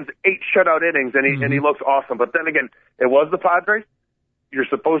he gives 8 shutout innings, and he looks awesome. But then again, it was the Padres. You're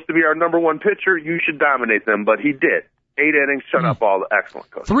supposed to be our number one pitcher. You should dominate them, but he did. 8 innings, shut up all.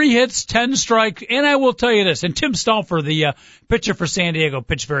 Excellent, Coach. 3 hits, 10 strikes, and I will tell you this, and Tim Stauffer, the pitcher for San Diego,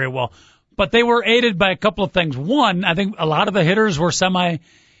 pitched very well. But they were aided by a couple of things. One, I think a lot of the hitters were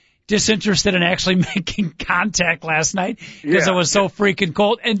disinterested in actually making contact last night because it was so freaking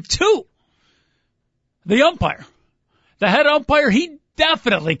cold. And 2, the umpire, the head umpire, he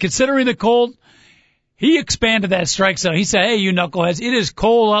definitely, considering the cold, he expanded that strike zone. He said, hey, you knuckleheads, it is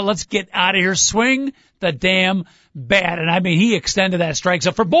cold. Let's get out of here. Swing the damn bat. And I mean, he extended that strike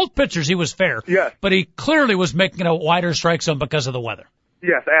zone. For both pitchers, he was fair. Yes. But he clearly was making a wider strike zone because of the weather.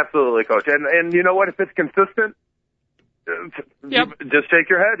 Yes, absolutely, Coach. And you know what? If it's consistent, just shake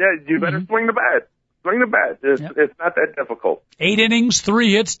your head. Yeah, you better swing the bat. Swing the bat. It's not that difficult. 8 innings,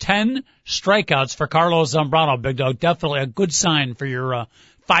 3 hits, 10 strikeouts for Carlos Zambrano, Big Dog. Definitely a good sign for your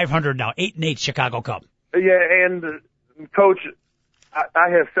 500 now, 8-8 Chicago Cub. Yeah, and Coach, I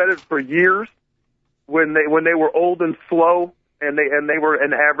have said it for years. When they were old and slow, and they were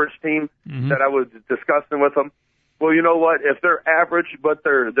an average team, that I was discussing with them. Well, you know what? If they're average but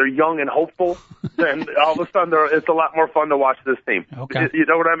they're young and hopeful, then all of a sudden it's a lot more fun to watch this team. Okay. You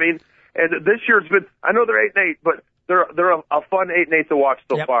know what I mean? And this year's been. I know they're 8-8, but they're a fun 8-8 to watch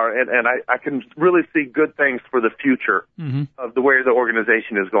so far, and I can really see good things for the future of the way the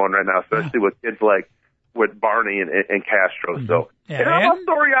organization is going right now, especially with kids like with Barney and Castro. So, and how about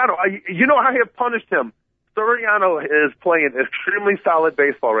Soriano? You know I have punished him. Soriano is playing extremely solid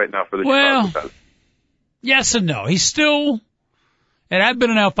baseball right now for the Chicago Cubs. Yes and no. He's still, and I've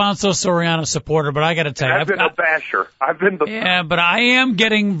been an Alfonso Soriano supporter, but I got to tell you, I've been a basher. But I am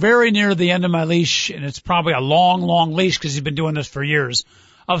getting very near the end of my leash, and it's probably a long, long leash because he's been doing this for years,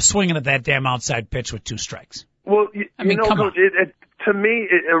 of swinging at that damn outside pitch with 2 strikes. Well, Coach, to me,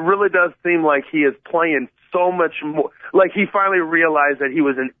 it really does seem like he is playing so much more. Like he finally realized that he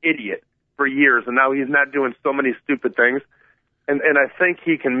was an idiot for years, and now he's not doing so many stupid things. And I think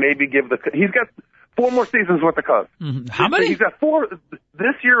he can maybe he's got 4 more seasons with the Cubs. How many? He's got 4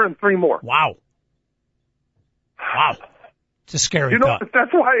 this year and 3 more. Wow. It's a scary thought.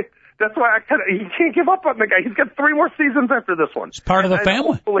 That's why he can't give up on the guy. He's got 3 more seasons after this one. It's part of the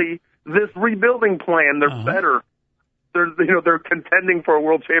family. Hopefully, this rebuilding plan, they're better. They're contending for a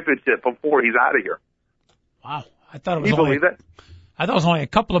world championship before he's out of here. Wow. I thought it was Can you believe that? I thought it was only a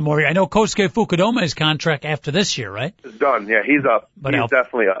couple of more years. I know Kosuke Fukudome's contract after this year, right? It's done. Yeah, he's up. But he's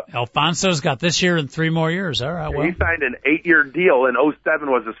definitely up. Alfonso's got this year and 3 more years. All right, well. He signed an 8-year deal, and 2007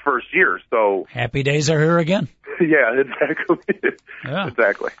 was his first year, so. Happy days are here again. Yeah, exactly. Yeah.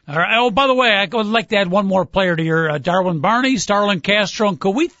 Exactly. All right. Oh, by the way, I would like to add one more player to your Darwin Barney, Starlin Castro, and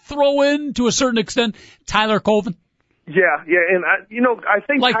could we throw in, to a certain extent, Tyler Colvin? Yeah, and I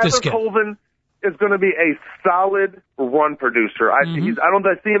think Tyler Colvin is going to be a solid run producer. I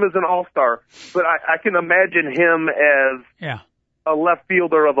don't see him as an all-star, but I can imagine him as a left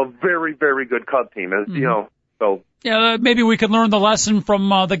fielder of a very, very good Cub team. So. Yeah, maybe we could learn the lesson from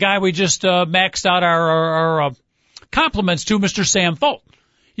the guy we just maxed out our compliments to, Mr. Sam Folt.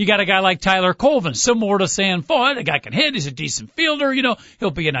 You got a guy like Tyler Colvin, similar to Sam Folt. The guy can hit. He's a decent fielder.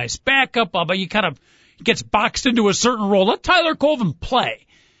 He'll be a nice backup, but he kind of gets boxed into a certain role. Let Tyler Colvin play.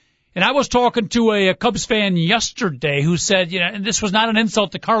 And I was talking to a Cubs fan yesterday who said, and this was not an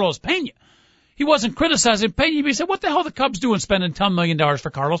insult to Carlos Pena. He wasn't criticizing Pena. He said, what the hell are the Cubs doing spending $10 million for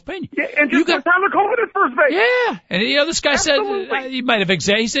Carlos Pena? Yeah, and just put Tyler Colvin at first base. Yeah. And, this guy said, he might have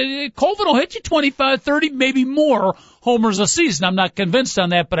exaggerated. He said, Colvin will hit you 25, 30, maybe more homers a season. I'm not convinced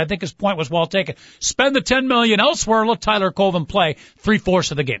on that, but I think his point was well taken. Spend the $10 million elsewhere. Let Tyler Colvin play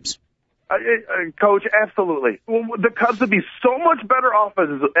 3/4 of the games. Coach, absolutely. The Cubs would be so much better off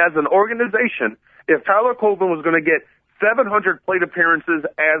as an organization if Tyler Copeland was going to get 700 plate appearances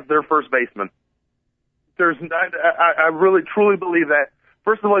as their first baseman. I really, truly believe that.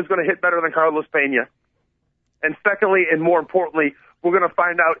 First of all, he's going to hit better than Carlos Pena. And secondly, and more importantly, we're going to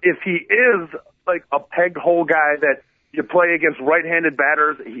find out if he is like a peg hole guy that you play against right-handed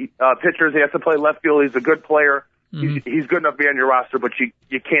batters, pitchers. He has to play left field. He's a good player. Mm-hmm. He's good enough to be on your roster, but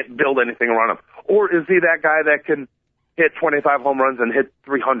you can't build anything around him. Or is he that guy that can hit 25 home runs and hit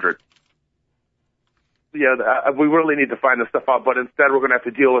 300? Yeah, we really need to find this stuff out, but instead we're going to have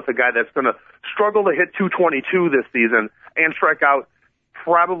to deal with a guy that's going to struggle to hit 222 this season and strike out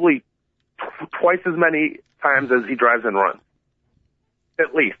probably twice as many times as he drives and runs.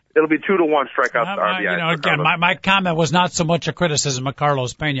 At least. It'll be 2-1 strikeouts to RBI. Again, my comment was not so much a criticism of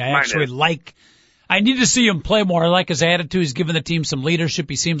Carlos Pena. I need to see him play more. I like his attitude. He's given the team some leadership.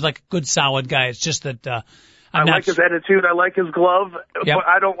 He seems like a good, solid guy. It's just that I like his attitude. I like his glove. Yep. But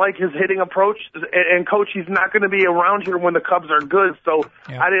I don't like his hitting approach. And, Coach, he's not going to be around here when the Cubs are good, so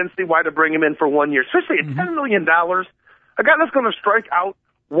yep. I didn't see why to bring him in for 1 year, especially at $10 million. A guy that's going to strike out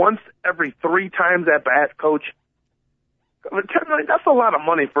once every 3 times at bat, Coach. $10 million, that's a lot of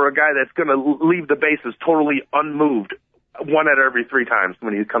money for a guy that's going to leave the bases totally unmoved 1 out of every 3 times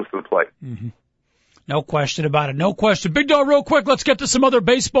when he comes to the plate. Mm-hmm. No question about it. No question. Big Dog, real quick, let's get to some other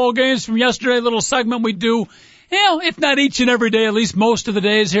baseball games from yesterday. A little segment we do, if not each and every day, at least most of the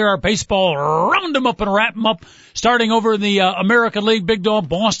days here. Our baseball, round them up and wrap them up. Starting over in the American League, Big Dog,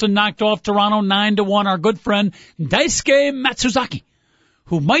 Boston knocked off Toronto 9-1. Our good friend Daisuke Matsuzaki,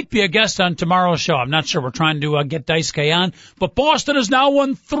 who might be a guest on tomorrow's show. I'm not sure. We're trying to get Daisuke on. But Boston has now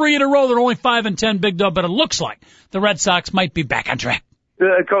won 3 in a row. They're only 5-10, Big Dog, but it looks like the Red Sox might be back on track.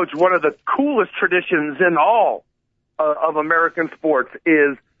 Coach, one of the coolest traditions in all of American sports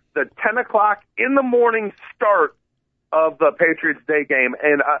is the 10 o'clock in the morning start of the Patriots Day game,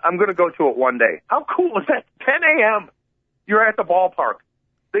 and I'm going to go to it one day. How cool is that? 10 a.m. You're at the ballpark.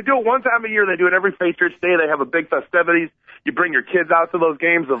 They do it one time a year. They do it every Patriots Day. They have a big festivities. You bring your kids out to those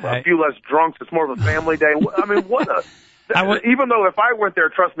games. A few less drunks. It's more of a family day. I mean, what a... Even though if I went there,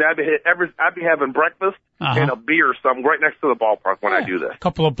 trust me, I'd be having breakfast and a beer or something right next to the ballpark when I do this. A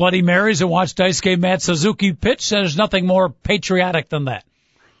couple of Bloody Marys and watch Daisuke Matsuzaki pitch. There's nothing more patriotic than that.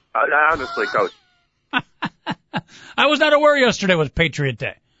 Honestly, Coach. I was not aware yesterday was Patriot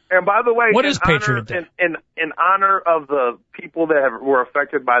Day. And by the way, what is Patriot Day? In honor of the people that were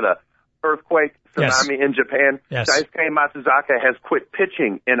affected by the earthquake, tsunami in Japan, Daisuke Matsuzaka has quit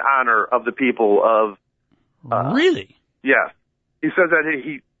pitching in honor of the people of... really? Yes. He says that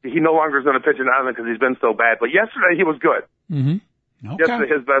he no longer is going to pitch an island because he's been so bad. But yesterday he was good. Mm-hmm. Okay.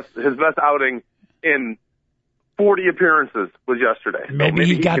 Yesterday his best outing in 40 appearances was yesterday. Maybe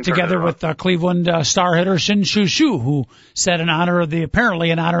he got together with Cleveland star hitter Shin Shushu, who said in honor of the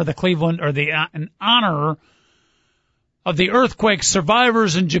Cleveland, or in honor of the earthquake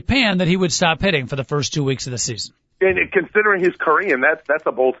survivors in Japan, that he would stop hitting for the first 2 weeks of the season. And considering he's Korean, that's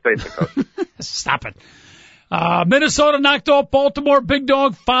a bold statement, Coach. Stop it. Minnesota knocked off Baltimore, Big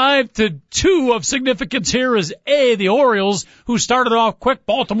Dog, 5-2. Of significance here is the Orioles, who started off quick.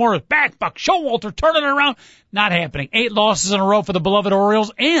 Baltimore is back. Buck Showalter turning it around. Not happening. 8 losses in a row for the beloved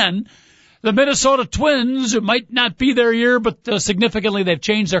Orioles. And the Minnesota Twins, it might not be their year, but significantly they've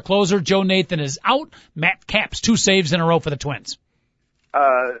changed their closer. Joe Nathan is out. Matt Capps, 2 saves in a row for the Twins.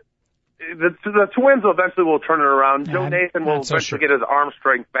 The Twins eventually will turn it around. Joe Nathan will eventually get his arm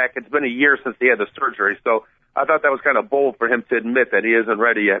strength back. It's been a year since he had the surgery, so I thought that was kind of bold for him to admit that he isn't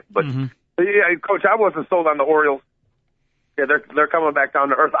ready yet. But, yeah, Coach, I wasn't sold on the Orioles. Yeah, they're coming back down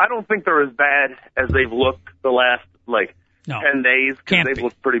to earth. I don't think they're as bad as they've looked the last, 10 days, because they've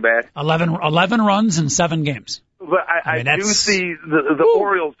looked pretty bad. 11 runs in 7 games. But I do see the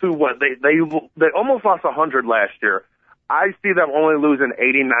Orioles, who they almost lost 100 last year. I see them only losing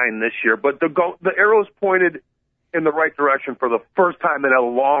 89 this year, but the arrow's pointed in the right direction for the first time in a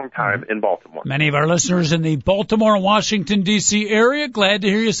long time in Baltimore. Many of our listeners in the Baltimore and Washington, D.C. area, glad to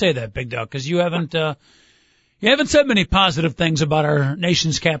hear you say that, Big Dog, because you haven't said many positive things about our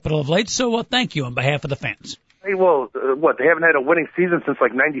nation's capital of late, so thank you on behalf of the fans. Hey, well, they haven't had a winning season since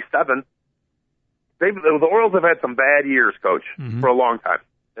 97. The Orioles have had some bad years, Coach, for a long time.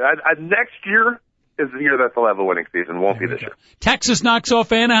 Next year is the year that they'll have a winning season. Won't be this year. Texas knocks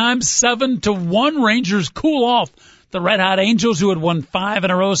off Anaheim 7-1. Rangers cool off the Red Hot Angels, who had won 5 in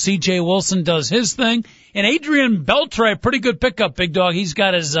a row. C.J. Wilson does his thing. And Adrian Beltre, pretty good pickup, Big Dog. He's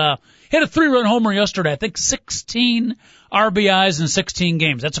got his hit a 3-run homer yesterday. I think 16 RBIs in 16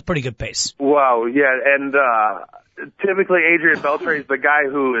 games. That's a pretty good pace. Wow, yeah. And typically Adrian Beltre is the guy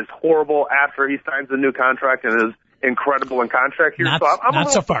who is horrible after he signs a new contract and is incredible in contract years. So I'm a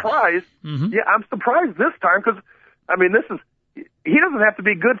little surprised. Mm-hmm. Yeah, I'm surprised this time because, I mean, he doesn't have to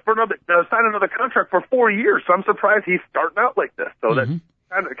be good for sign another contract for 4 years. So I'm surprised he's starting out like this. So that's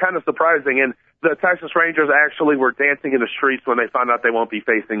kind of surprising. And the Texas Rangers actually were dancing in the streets when they found out they won't be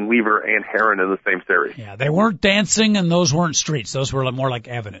facing Weaver and Herron in the same series. Yeah, they weren't dancing, and those weren't streets. Those were more like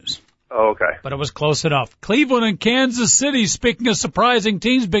avenues. Oh, okay. But it was close enough. Cleveland and Kansas City, speaking of surprising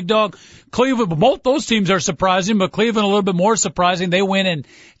teams, Big Dog, Cleveland, both those teams are surprising, but Cleveland a little bit more surprising. They win in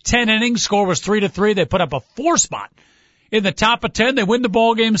 10 innings. Score was 3-3. They put up a 4 spot in the top of 10. They win the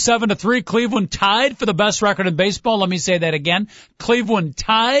ball game 7-3. Cleveland tied for the best record in baseball. Let me say that again. Cleveland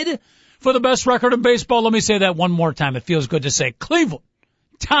tied for the best record in baseball. Let me say that one more time. It feels good to say Cleveland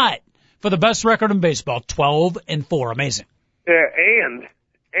tied for the best record in baseball, 12-4. Amazing. Yeah,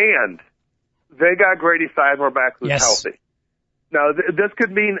 and they got Grady Sizemore back who's healthy. Now, this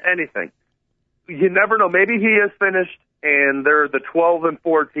could mean anything. You never know. Maybe he is finished, and they're the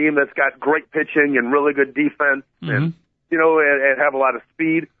 12-4 team that's got great pitching and really good defense, and and have a lot of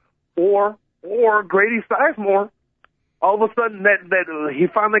speed. Or Grady Sizemore, all of a sudden that he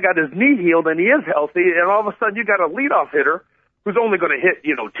finally got his knee healed and he is healthy, and all of a sudden you got a leadoff hitter who's only going to hit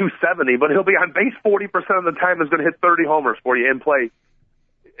 270, but he'll be on base 40% of the time. Is going to hit 30 homers for you in play.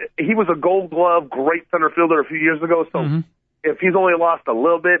 He was a Gold Glove, great center fielder a few years ago. So if he's only lost a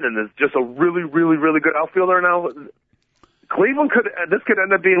little bit and is just a really, really, really good outfielder now, Cleveland could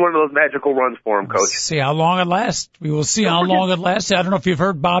end up being one of those magical runs for him, Coach. See how long it lasts. We will see how long it lasts. I don't know if you've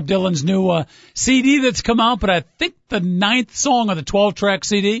heard Bob Dylan's new CD that's come out, but I think the 9th song of the 12-track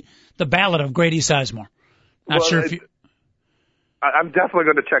CD, the Ballad of Grady Sizemore. Not sure if you. I'm definitely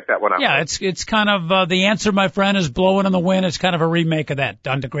going to check that one out. Yeah, it's kind of The Answer, My Friend, is Blowing in the Wind. It's kind of a remake of that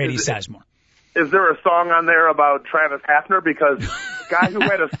done to Grady Sizemore. Is there a song on there about Travis Hafner? Because the guy who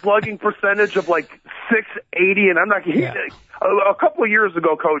had a slugging percentage of like 680, and I'm not kidding. A couple of years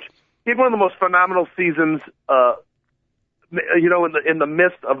ago, Coach, he had one of the most phenomenal seasons, in the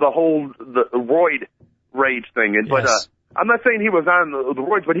midst of the roid rage thing. But I'm not saying he was on the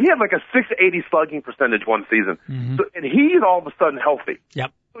roids, but he had like a 680 slugging percentage one season. So, and he's all of a sudden healthy.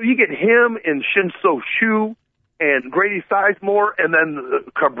 Yep. So you get him and Shin-So Shu and Grady Sizemore and then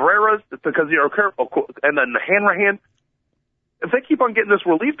Cabrera's because you're careful, and then Hanrahan. If they keep on getting this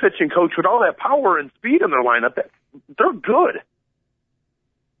relief pitching coach with all that power and speed in their lineup, they're good.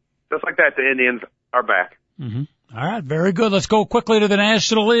 Just like that, the Indians are back. All right, very good. Let's go quickly to the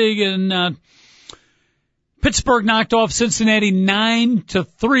National League. And Pittsburgh knocked off Cincinnati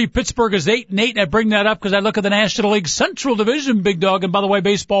 9-3. Pittsburgh is 8-8. I bring that up because I look at the National League Central Division, Big Dog. And by the way,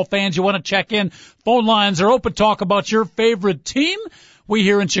 baseball fans, you want to check in. Phone lines are open. Talk about your favorite team. We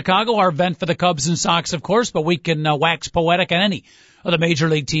here in Chicago are vent for the Cubs and Sox, of course, but we can wax poetic on any of the major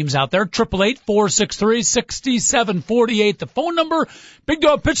league teams out there. 888-463-6748. The phone number. Big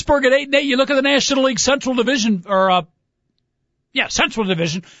Dog, Pittsburgh at 8-8. You look at the National League Central Division, Central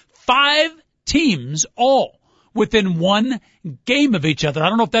Division. 5 teams all within one game of each other. I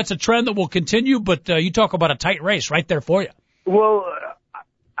don't know if that's a trend that will continue, but you talk about a tight race right there for you. Well,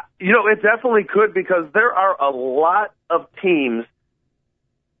 it definitely could because there are a lot of teams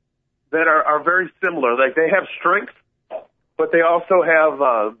that are very similar. Like they have strengths, but they also have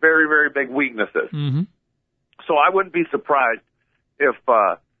very, very big weaknesses. So I wouldn't be surprised if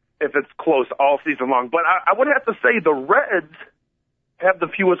it's close all season long. But I would have to say the Reds have the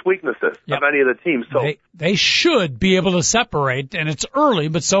fewest weaknesses of any of the teams. So they should be able to separate, and it's early,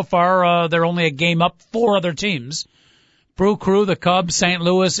 but so far they're only a game up 4 other teams. Brew Crew, the Cubs, St.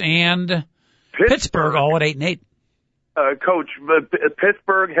 Louis, and Pittsburgh all at 8-8. Coach,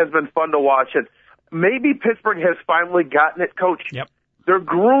 Pittsburgh has been fun to watch, and maybe Pittsburgh has finally gotten it, Coach. Yep. They're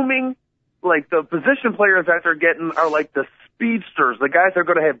grooming, like the position players that they're getting are like the speedsters, the guys that are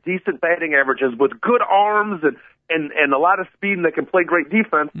going to have decent batting averages with good arms and a lot of speed, and they can play great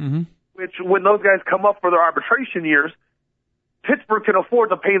defense, which when those guys come up for their arbitration years, Pittsburgh can afford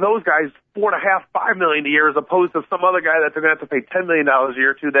to pay those guys $4.5-5 million a year as opposed to some other guy that they're going to have to pay $10 million a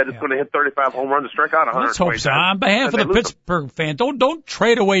year to that is going to hit 35 home runs and strike out 120. Let's hope so. On behalf of the Pittsburgh fan, don't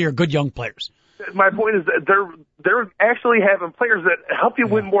trade away your good young players. My point is that they're actually having players that help you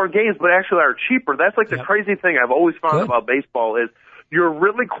win more games but actually are cheaper. That's like the crazy thing I've always found about baseball is your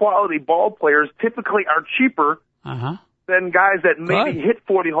really quality ball players typically are cheaper than guys that maybe hit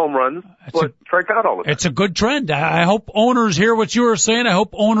 40 home runs but strike out all the time. It's a good trend. I hope owners hear what you were saying. I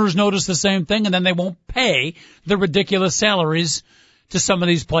hope owners notice the same thing, and then they won't pay the ridiculous salaries to some of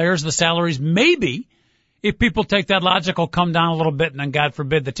these players. The salaries maybe, if people take that logic, will come down a little bit, and then God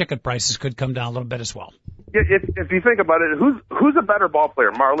forbid the ticket prices could come down a little bit as well. if you think about it, who's a better ball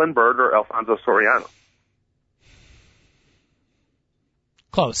player, Marlon Byrd or Alfonso Soriano?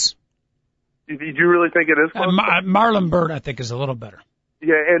 Close. Do you really think it is close? Marlon Byrd, I think, is a little better.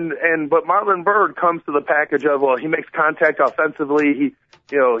 Yeah, but Marlon Byrd comes to the package of, well, he makes contact offensively,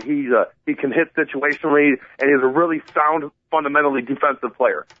 he can hit situationally, and he's a really sound, fundamentally defensive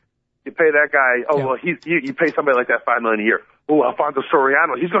player. You pay that guy, you pay somebody like that $5 million a year. Oh, Alfonso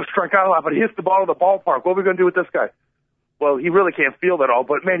Soriano, he's going to strike out a lot, but he hits the ball in the ballpark. What are we going to do with this guy? Well, he really can't field at all,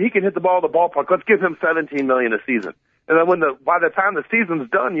 but man, he can hit the ball in the ballpark. Let's give him $17 million a season. And then by the time the season's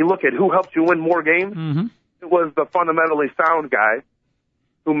done, you look at who helped you win more games. Mm-hmm. It was the fundamentally sound guy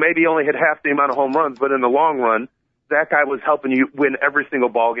who maybe only hit half the amount of home runs, but in the long run, that guy was helping you win every single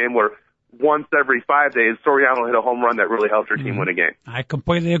ball game, where once every 5 days, Soriano hit a home run that really helped your team win a game. I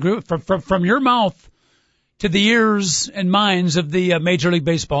completely agree. From your mouth to the ears and minds of the Major League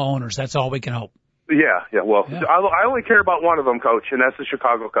Baseball owners, that's all we can hope. Yeah. Well, yeah. I only care about one of them, Coach, and that's the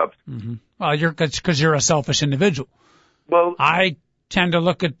Chicago Cubs. Mm-hmm. Well, because you're a selfish individual. Well, I tend to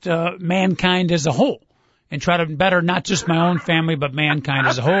look at mankind as a whole and try to better not just my own family, but mankind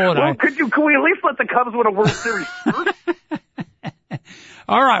as a whole. Well, can we at least let the Cubs win a World Series first?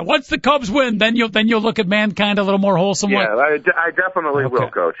 All right. Once the Cubs win, then you'll look at mankind a little more wholesome. Yeah, I definitely will,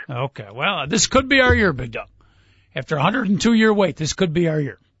 Coach. Okay. Well, this could be our year, Big Dog. After a 102-year wait, this could be our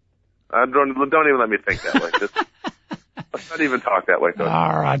year. Don't even let me think that way. Let's not even talk that way, Coach.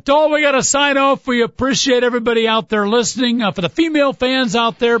 All right. Dog, we got to sign off. We appreciate everybody out there listening. For the female fans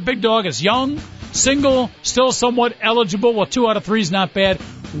out there, Big Dog is young, single, still somewhat eligible. Well, 2 out of 3 is not bad.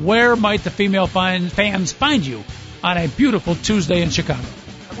 Where might the female fans find you on a beautiful Tuesday in Chicago?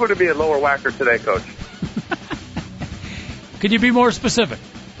 I'm going to be at Lower Wacker today, Coach. Can you be more specific?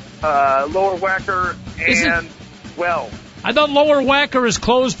 Lower Wacker well. I thought Lower Wacker is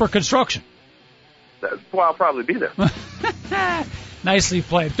closed for construction. Well, I'll probably be there. Nicely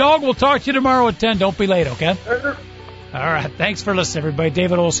played. Dog, we'll talk to you tomorrow at 10. Don't be late, okay? All right. Thanks for listening, everybody.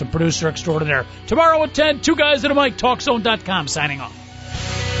 David Olson, producer extraordinaire. Tomorrow at 10, 2 guys at a mic, TalkZone.com, signing off.